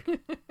in the dark.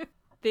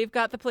 They've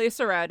got the place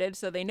surrounded,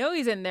 so they know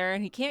he's in there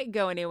and he can't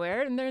go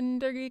anywhere, and then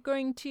they're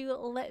going to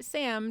let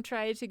Sam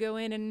try to go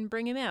in and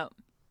bring him out.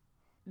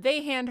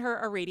 They hand her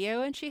a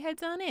radio, and she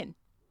heads on in.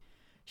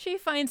 She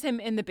finds him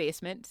in the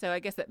basement, so I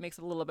guess that makes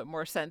a little bit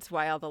more sense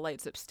why all the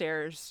lights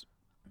upstairs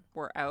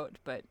were out,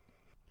 but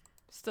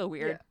still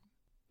weird. Yeah.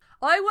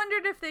 Well, I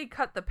wondered if they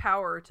cut the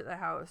power to the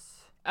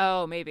house.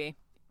 Oh, maybe.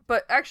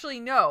 But actually,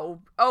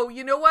 no. Oh,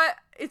 you know what?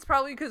 It's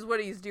probably because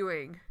what he's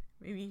doing.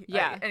 Maybe.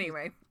 Yeah.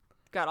 Anyway.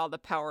 Got all the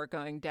power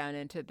going down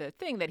into the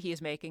thing that he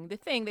is making. The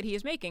thing that he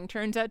is making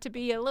turns out to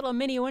be a little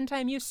mini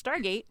one-time use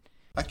Stargate.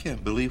 I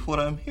can't believe what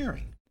I'm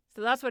hearing.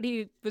 So that's what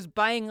he was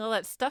buying all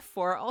that stuff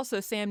for. Also,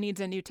 Sam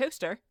needs a new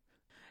toaster.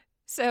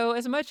 So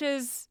as much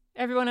as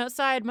everyone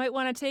outside might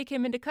want to take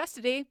him into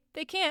custody,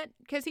 they can't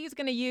because he's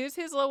going to use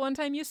his little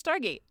one-time use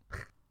Stargate.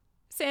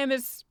 Sam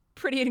is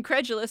pretty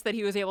incredulous that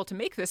he was able to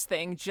make this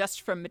thing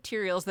just from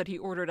materials that he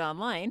ordered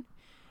online.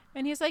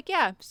 And he's like,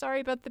 yeah,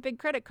 sorry about the big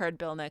credit card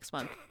bill next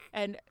month.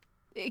 And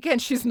again,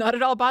 she's not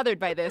at all bothered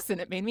by this,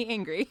 and it made me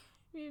angry.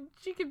 I mean,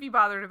 she could be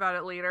bothered about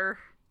it later.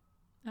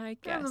 I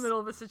guess. In the middle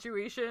of a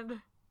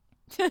situation.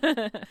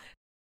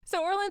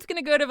 So Orlin's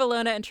going to go to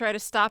Valona and try to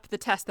stop the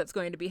test that's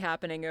going to be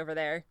happening over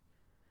there.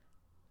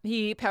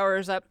 He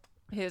powers up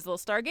his little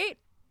Stargate.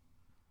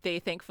 They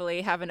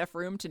thankfully have enough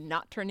room to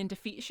not turn into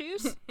feet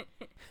shoes.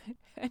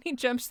 And he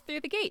jumps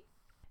through the gate.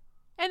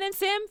 And then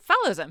Sam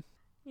follows him.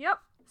 Yep.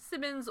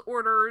 Simmons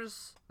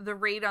orders the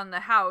raid on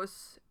the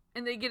house,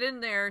 and they get in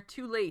there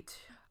too late.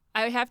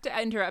 I have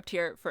to interrupt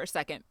here for a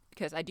second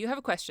because I do have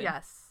a question.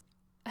 Yes.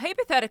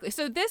 Hypothetically,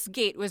 so this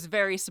gate was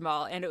very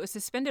small and it was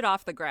suspended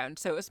off the ground,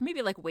 so it was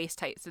maybe like waist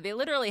height. So they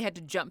literally had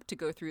to jump to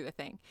go through the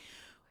thing.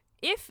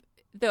 If,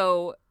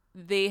 though,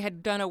 they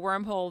had done a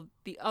wormhole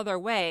the other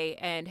way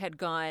and had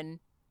gone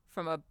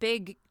from a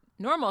big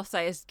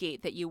normal-sized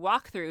gate that you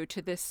walk through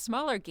to this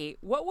smaller gate,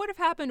 what would have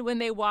happened when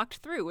they walked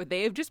through? Would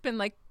they have just been,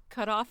 like,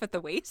 cut off at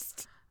the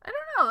waist? I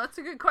don't know. That's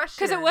a good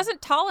question. Because it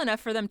wasn't tall enough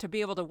for them to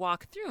be able to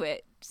walk through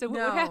it. So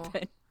what would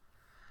happen?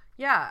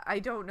 Yeah, I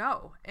don't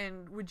know.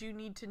 And would you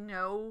need to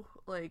know,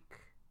 like,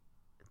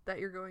 that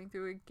you're going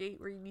through a gate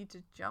where you need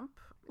to jump?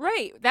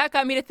 Right. That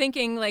got me to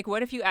thinking, like,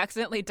 what if you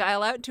accidentally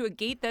dial out to a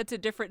gate that's a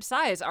different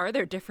size? Are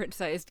there different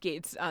sized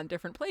gates on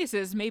different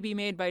places, maybe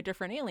made by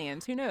different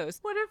aliens? Who knows?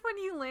 What if when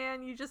you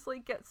land, you just,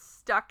 like, get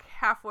stuck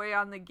halfway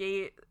on the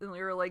gate and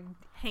you're, like,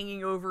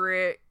 hanging over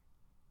it?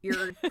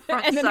 Your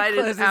front and then side it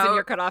closes is out. And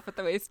you're cut off at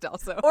the waist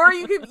also. Or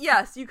you could,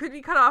 yes, you could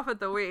be cut off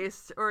at the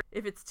waist. Or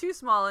if it's too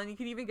small, and you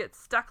could even get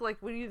stuck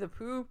like Winnie the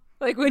Pooh.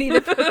 Like Winnie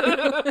the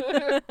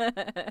Pooh.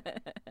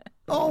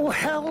 Oh,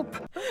 help!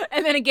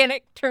 And then again,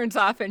 it turns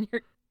off and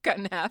you're cut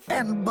in half.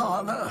 And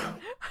bother.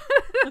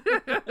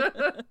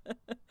 I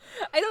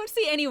don't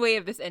see any way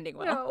of this ending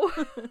well.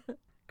 No.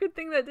 Good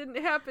thing that didn't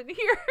happen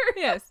here.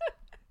 Yes.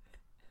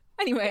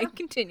 Anyway,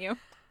 continue.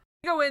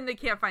 Go in, they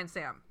can't find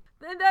Sam.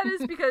 And that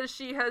is because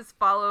she has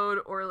followed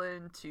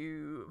Orlin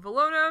to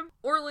Valona.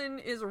 Orlin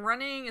is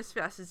running as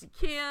fast as he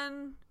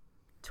can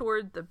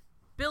toward the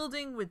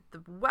building with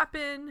the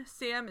weapon.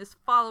 Sam is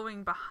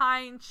following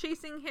behind,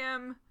 chasing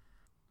him.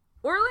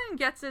 Orlin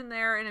gets in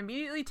there and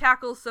immediately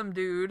tackles some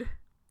dude.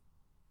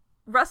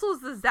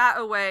 Wrestles the Zat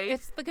away.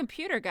 It's the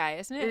computer guy,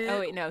 isn't it? Oh,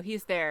 wait, no,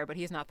 he's there, but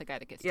he's not the guy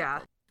that gets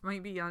tackled.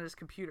 Might be on his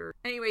computer.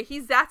 Anyway, he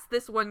zats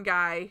this one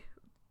guy,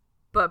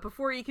 but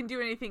before he can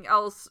do anything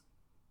else,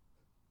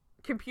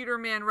 Computer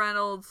Man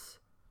Reynolds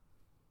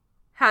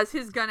has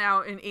his gun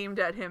out and aimed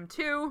at him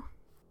too.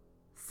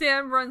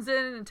 Sam runs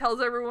in and tells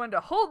everyone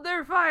to hold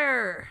their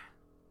fire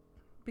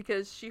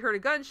because she heard a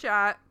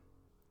gunshot,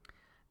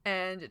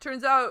 and it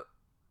turns out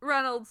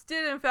Reynolds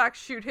did in fact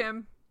shoot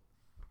him,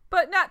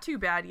 but not too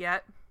bad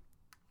yet.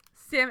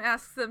 Sam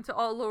asks them to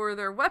all lower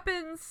their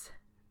weapons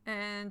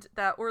and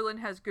that Orlin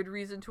has good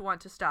reason to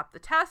want to stop the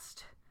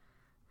test.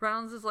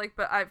 Reynolds is like,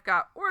 but I've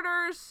got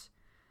orders.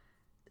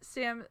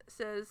 Sam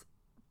says,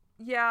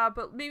 yeah,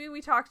 but maybe we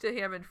talk to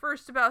Hammond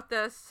first about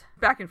this.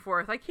 Back and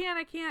forth. I can't.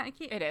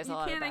 It is a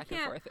lot of back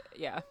and forth.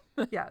 Yeah.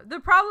 Yeah. The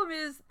problem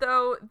is,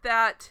 though,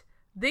 that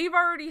they've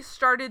already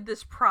started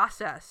this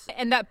process.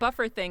 And that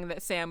buffer thing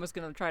that Sam was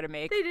going to try to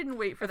make. They didn't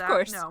wait for that. Of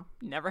course. No.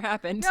 Never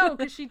happened. No,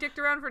 because she dicked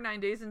around for 9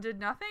 days and did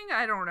nothing?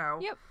 I don't know.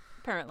 Yep.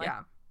 Apparently.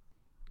 Yeah.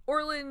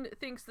 Orlin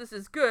thinks this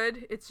is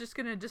good. It's just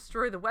going to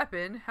destroy the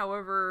weapon.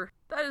 However,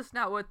 that is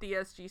not what the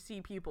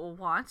SGC people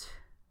want.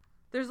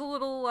 There's a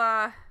little,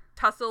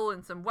 tussle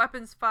and some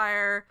weapons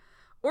fire.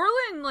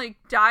 Orlin, like,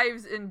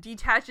 dives and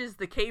detaches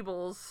the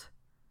cables.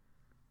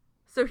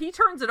 So he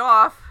turns it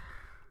off.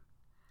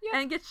 Yep.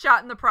 And gets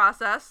shot in the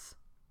process.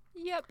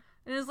 Yep.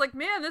 And is like,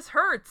 man, this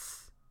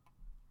hurts.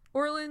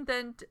 Orlin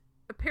then,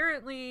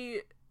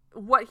 apparently,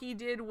 what he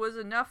did was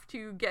enough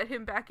to get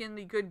him back in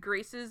the good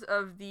graces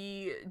of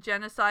the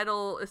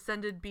genocidal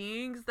ascended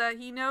beings that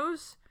he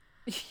knows.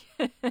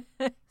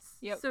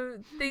 Yep. So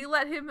they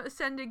let him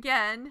ascend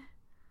again.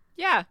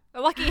 Yeah,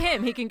 lucky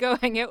him. He can go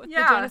hang out with the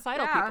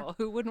genocidal people.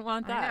 Who wouldn't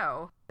want that? I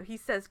know. He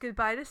says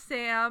goodbye to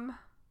Sam,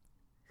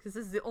 because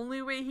this is the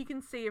only way he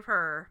can save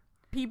her.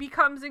 He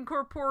becomes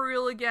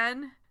incorporeal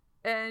again,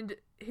 and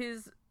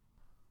his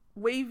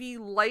wavy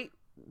light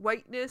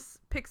whiteness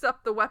picks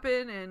up the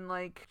weapon and,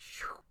 like,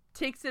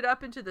 takes it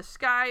up into the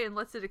sky and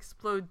lets it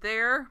explode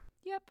there.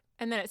 Yep.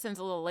 And then it sends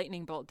a little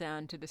lightning bolt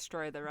down to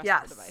destroy the rest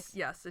of the device.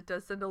 Yes, it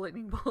does send a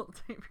lightning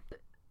bolt.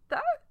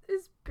 That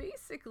is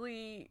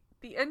basically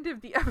the end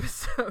of the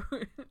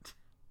episode.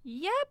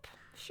 Yep,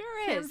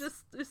 sure Sam is.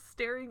 just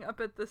staring up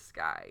at the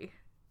sky.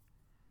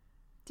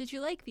 Did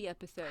you like the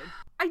episode?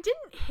 I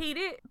didn't hate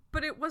it,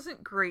 but it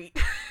wasn't great.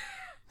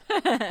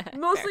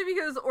 Mostly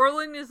because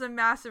Orlin is a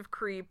massive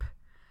creep.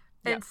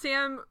 And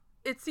Sam,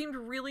 it seemed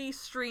really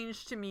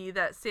strange to me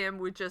that Sam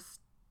would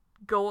just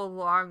go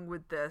along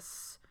with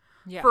this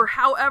for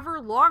however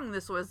long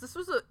this was. This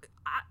was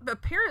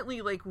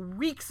apparently like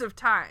weeks of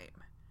time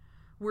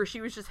where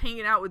she was just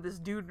hanging out with this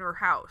dude in her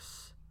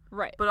house.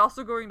 Right. But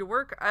also going to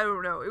work. I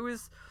don't know. It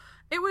was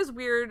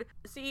weird.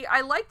 See,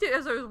 I liked it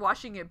as I was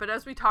watching it, but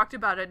as we talked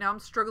about it, now I'm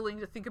struggling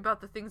to think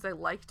about the things I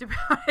liked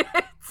about it.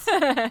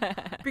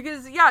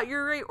 Because, yeah,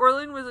 you're right.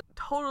 Orlin was a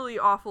totally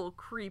awful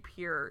creep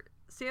here.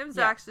 Sam's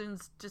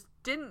actions just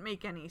didn't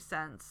make any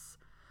sense.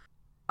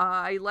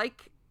 I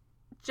like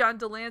John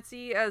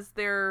Delancey as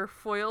their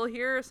foil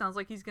here. Sounds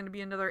like he's going to be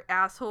another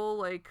asshole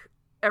like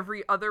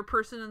every other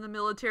person in the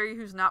military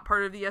who's not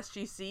part of the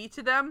SGC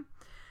to them.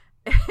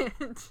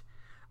 And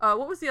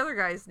what was the other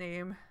guy's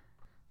name?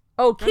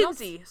 Oh,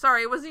 Kinsey.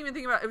 Sorry, I wasn't even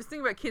thinking about. I was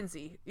thinking about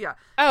Kinsey. Yeah.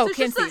 Oh, so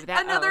Kinsey. Just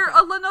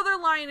another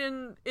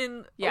line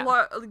in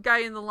a guy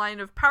in the line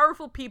of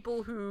powerful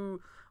people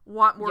who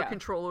want more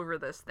control over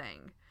this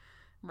thing.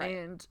 Right.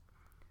 And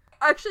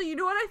actually, you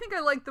know what I think I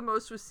liked the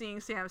most was seeing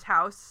Sam's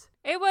house.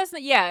 It was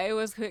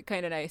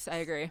kind of nice. I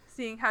agree.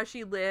 Seeing how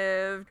she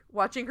lived,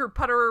 watching her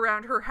putter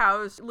around her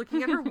house,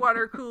 looking at her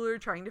water cooler,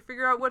 trying to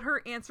figure out what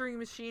her answering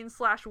machine /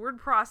 word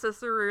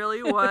processor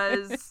really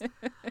was.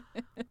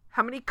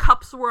 How many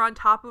cups were on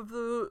top of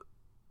the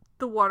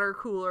water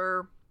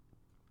cooler.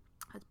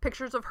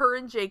 Pictures of her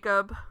and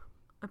Jacob,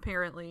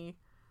 apparently.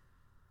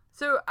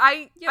 So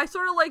I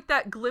sort of like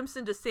that glimpse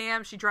into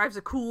Sam. She drives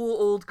a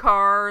cool old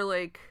car,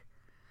 like...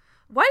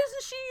 Why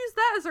doesn't she use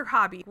that as her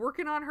hobby?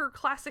 Working on her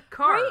classic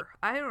car. Right.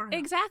 I don't know.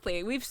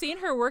 Exactly. We've seen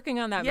her working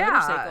on that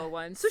motorcycle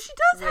once. So she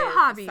does have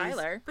hobbies.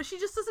 Siler. But she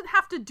just doesn't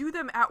have to do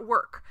them at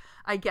work,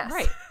 I guess.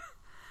 Right.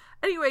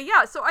 Anyway,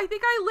 yeah, so I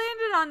think I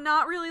landed on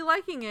not really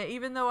liking it,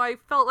 even though I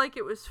felt like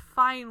it was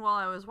fine while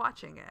I was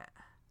watching it.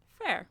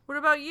 Fair. What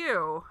about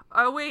you?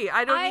 Oh, wait,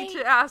 I don't need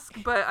to ask,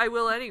 but I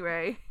will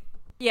anyway.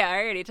 Yeah, I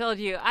already told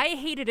you. I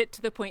hated it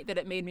to the point that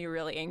it made me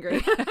really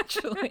angry,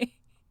 actually.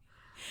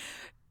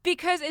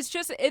 Because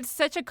it's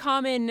such a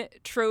common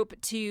trope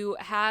to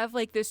have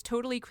like this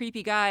totally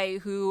creepy guy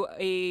who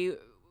a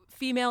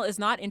female is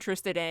not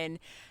interested in,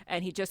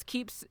 and he just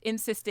keeps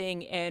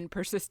insisting and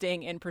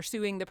persisting and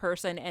pursuing the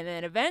person, and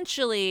then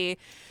eventually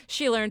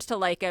she learns to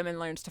like him and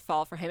learns to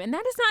fall for him. And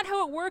that is not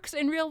how it works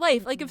in real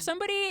life. Like, if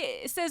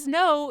somebody says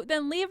no,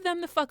 then leave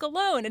them the fuck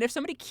alone. And if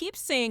somebody keeps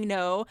saying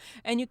no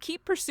and you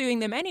keep pursuing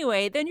them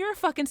anyway, then you're a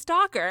fucking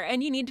stalker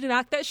and you need to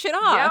knock that shit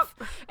off.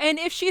 Yep. And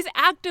if she's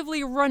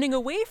actively running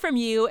away from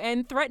you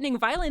and threatening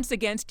violence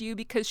against you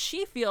because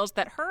she feels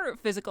that her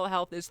physical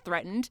health is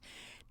threatened,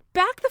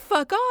 back the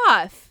fuck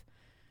off.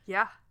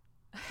 Yeah,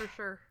 for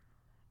sure.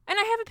 And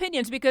I have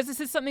opinions because this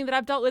is something that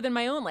I've dealt with in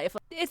my own life.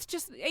 It's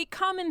just a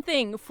common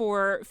thing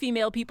for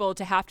female people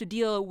to have to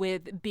deal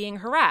with being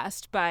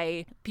harassed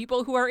by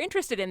people who are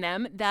interested in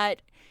them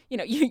that, you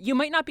know, you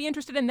might not be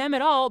interested in them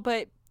at all,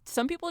 but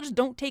some people just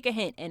don't take a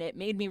hint. And it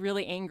made me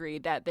really angry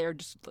that they're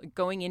just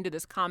going into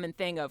this common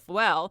thing of,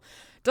 well,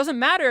 it doesn't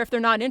matter if they're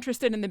not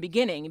interested in the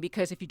beginning,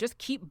 because if you just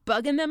keep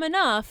bugging them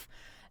enough,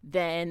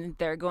 then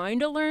they're going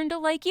to learn to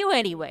like you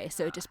anyway.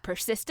 So just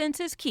persistence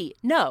is key.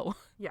 No.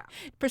 Yeah.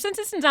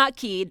 Persistence is not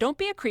key. Don't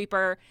be a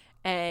creeper.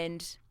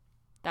 And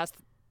that's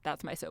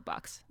my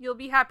soapbox. You'll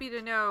be happy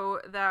to know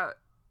that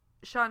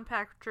Sean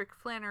Patrick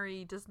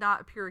Flanery does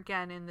not appear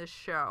again in this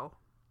show.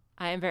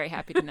 I am very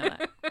happy to know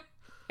that.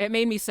 It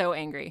made me so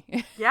angry.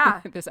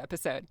 Yeah. This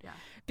episode. Yeah.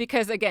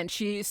 Because again,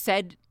 she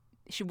said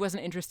she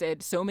wasn't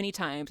interested so many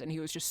times and he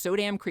was just so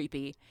damn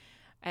creepy.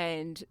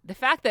 And the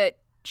fact that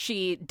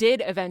she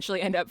did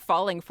eventually end up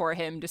falling for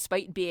him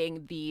despite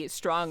being the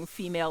strong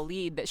female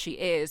lead that she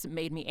is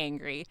made me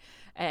angry.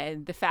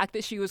 And the fact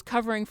that she was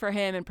covering for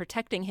him and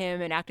protecting him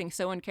and acting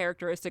so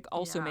uncharacteristic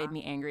also made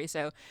me angry.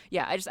 So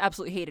yeah, I just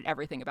absolutely hated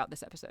everything about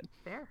this episode.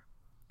 Fair.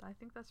 I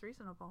think that's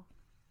reasonable.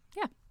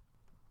 Yeah.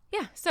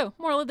 Yeah. So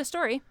moral of the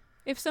story,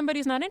 if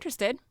somebody's not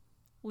interested,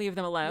 leave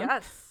them alone.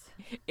 Yes.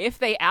 If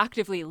they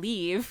actively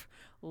leave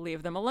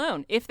them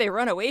alone. If they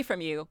run away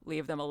from you,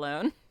 leave them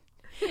alone.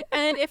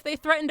 And if they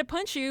threaten to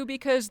punch you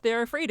because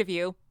they're afraid of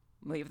you,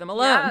 leave them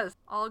alone. Yes,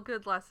 all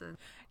good lessons.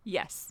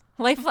 Yes.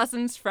 Life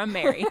lessons from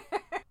Mary.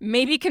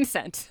 Maybe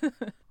consent.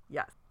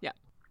 Yes. Yeah.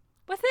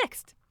 What's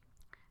next?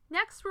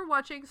 Next, we're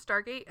watching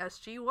Stargate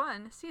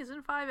SG-1,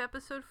 Season 5,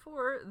 Episode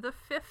 4, The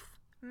Fifth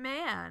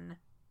Man.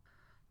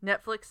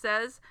 Netflix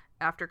says,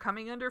 after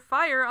coming under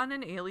fire on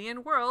an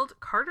alien world,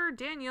 Carter,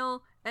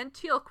 Daniel, and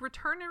Teal'c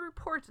return and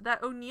report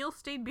that O'Neill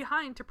stayed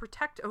behind to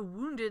protect a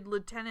wounded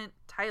Lieutenant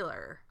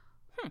Tyler.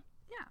 Yeah.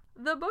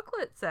 The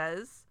booklet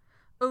says,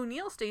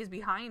 O'Neill stays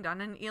behind on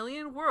an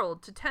alien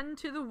world to tend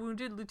to the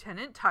wounded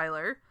Lieutenant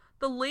Tyler,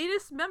 the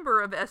latest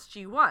member of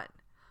SG-1.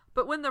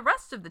 But when the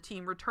rest of the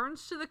team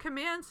returns to the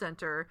command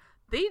center,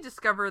 they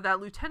discover that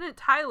Lieutenant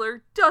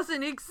Tyler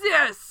doesn't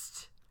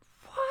exist.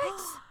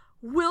 What?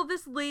 Will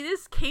this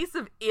latest case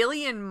of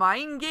alien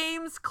mind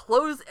games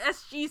close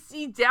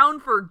SGC down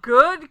for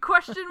good? ?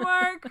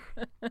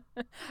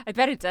 I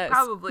bet it does.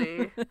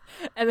 Probably.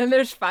 And then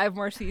there's 5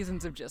 more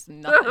seasons of just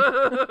nothing.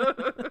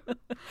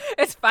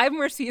 It's 5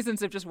 more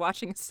seasons of just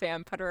watching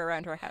Sam putter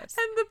around her house.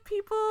 And the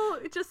people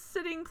just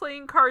sitting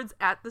playing cards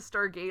at the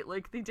Stargate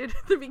like they did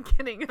at the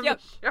beginning of the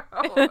show.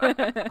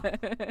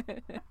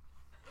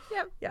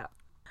 Yep. Yeah.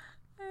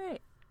 All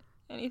right.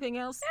 Anything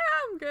else?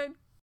 Yeah, I'm good.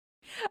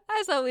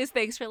 As always,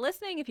 thanks for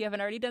listening. If you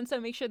haven't already done so,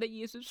 make sure that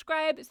you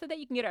subscribe so that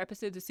you can get our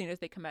episodes as soon as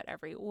they come out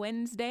every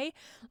Wednesday.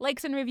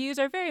 Likes and reviews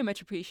are very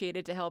much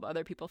appreciated to help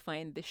other people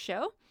find the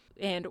show.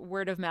 And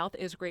word of mouth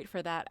is great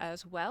for that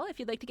as well. If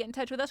you'd like to get in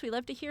touch with us, we'd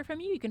love to hear from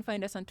you. You can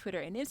find us on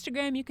Twitter and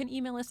Instagram. You can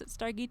email us at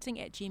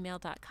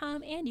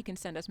stargatesing@gmail.com. And you can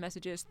send us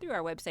messages through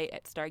our website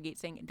at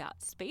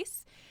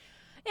stargatesing.space.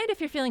 And if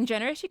you're feeling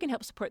generous, you can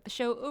help support the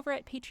show over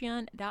at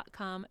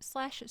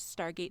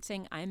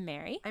patreon.com/stargatesing. I'm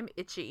Mary. I'm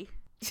Itchy.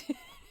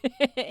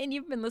 And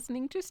you've been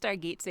listening to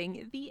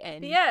Stargatesing, the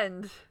end. The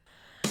end.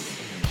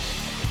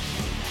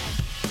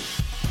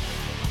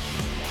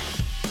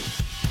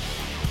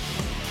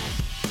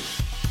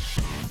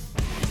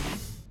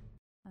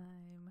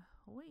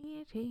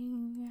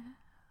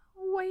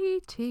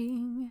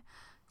 waiting,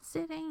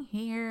 sitting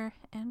here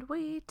and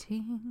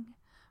waiting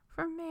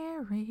for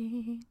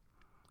Mary.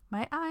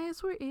 My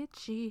eyes were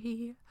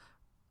itchy,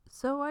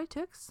 so I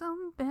took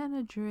some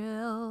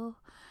Benadryl,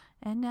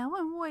 and now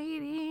I'm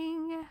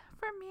waiting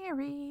for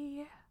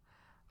Mary.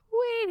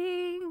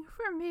 Waiting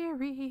for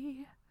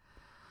Mary.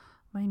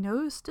 My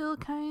nose still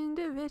kind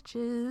of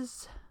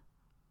itches,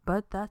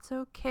 but that's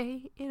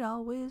okay, it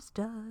always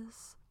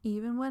does.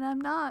 Even when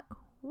I'm not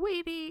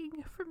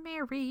waiting for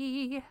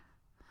Mary.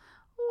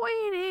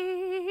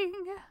 Waiting.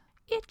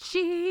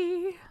 Itchy.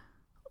 Wee.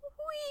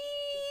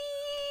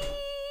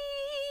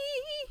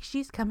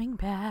 She's coming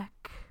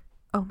back.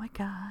 Oh my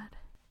god.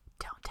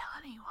 Don't tell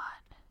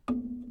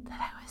anyone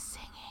that I was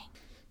singing.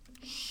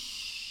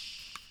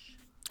 Shh.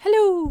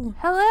 Hello.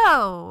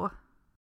 Hello.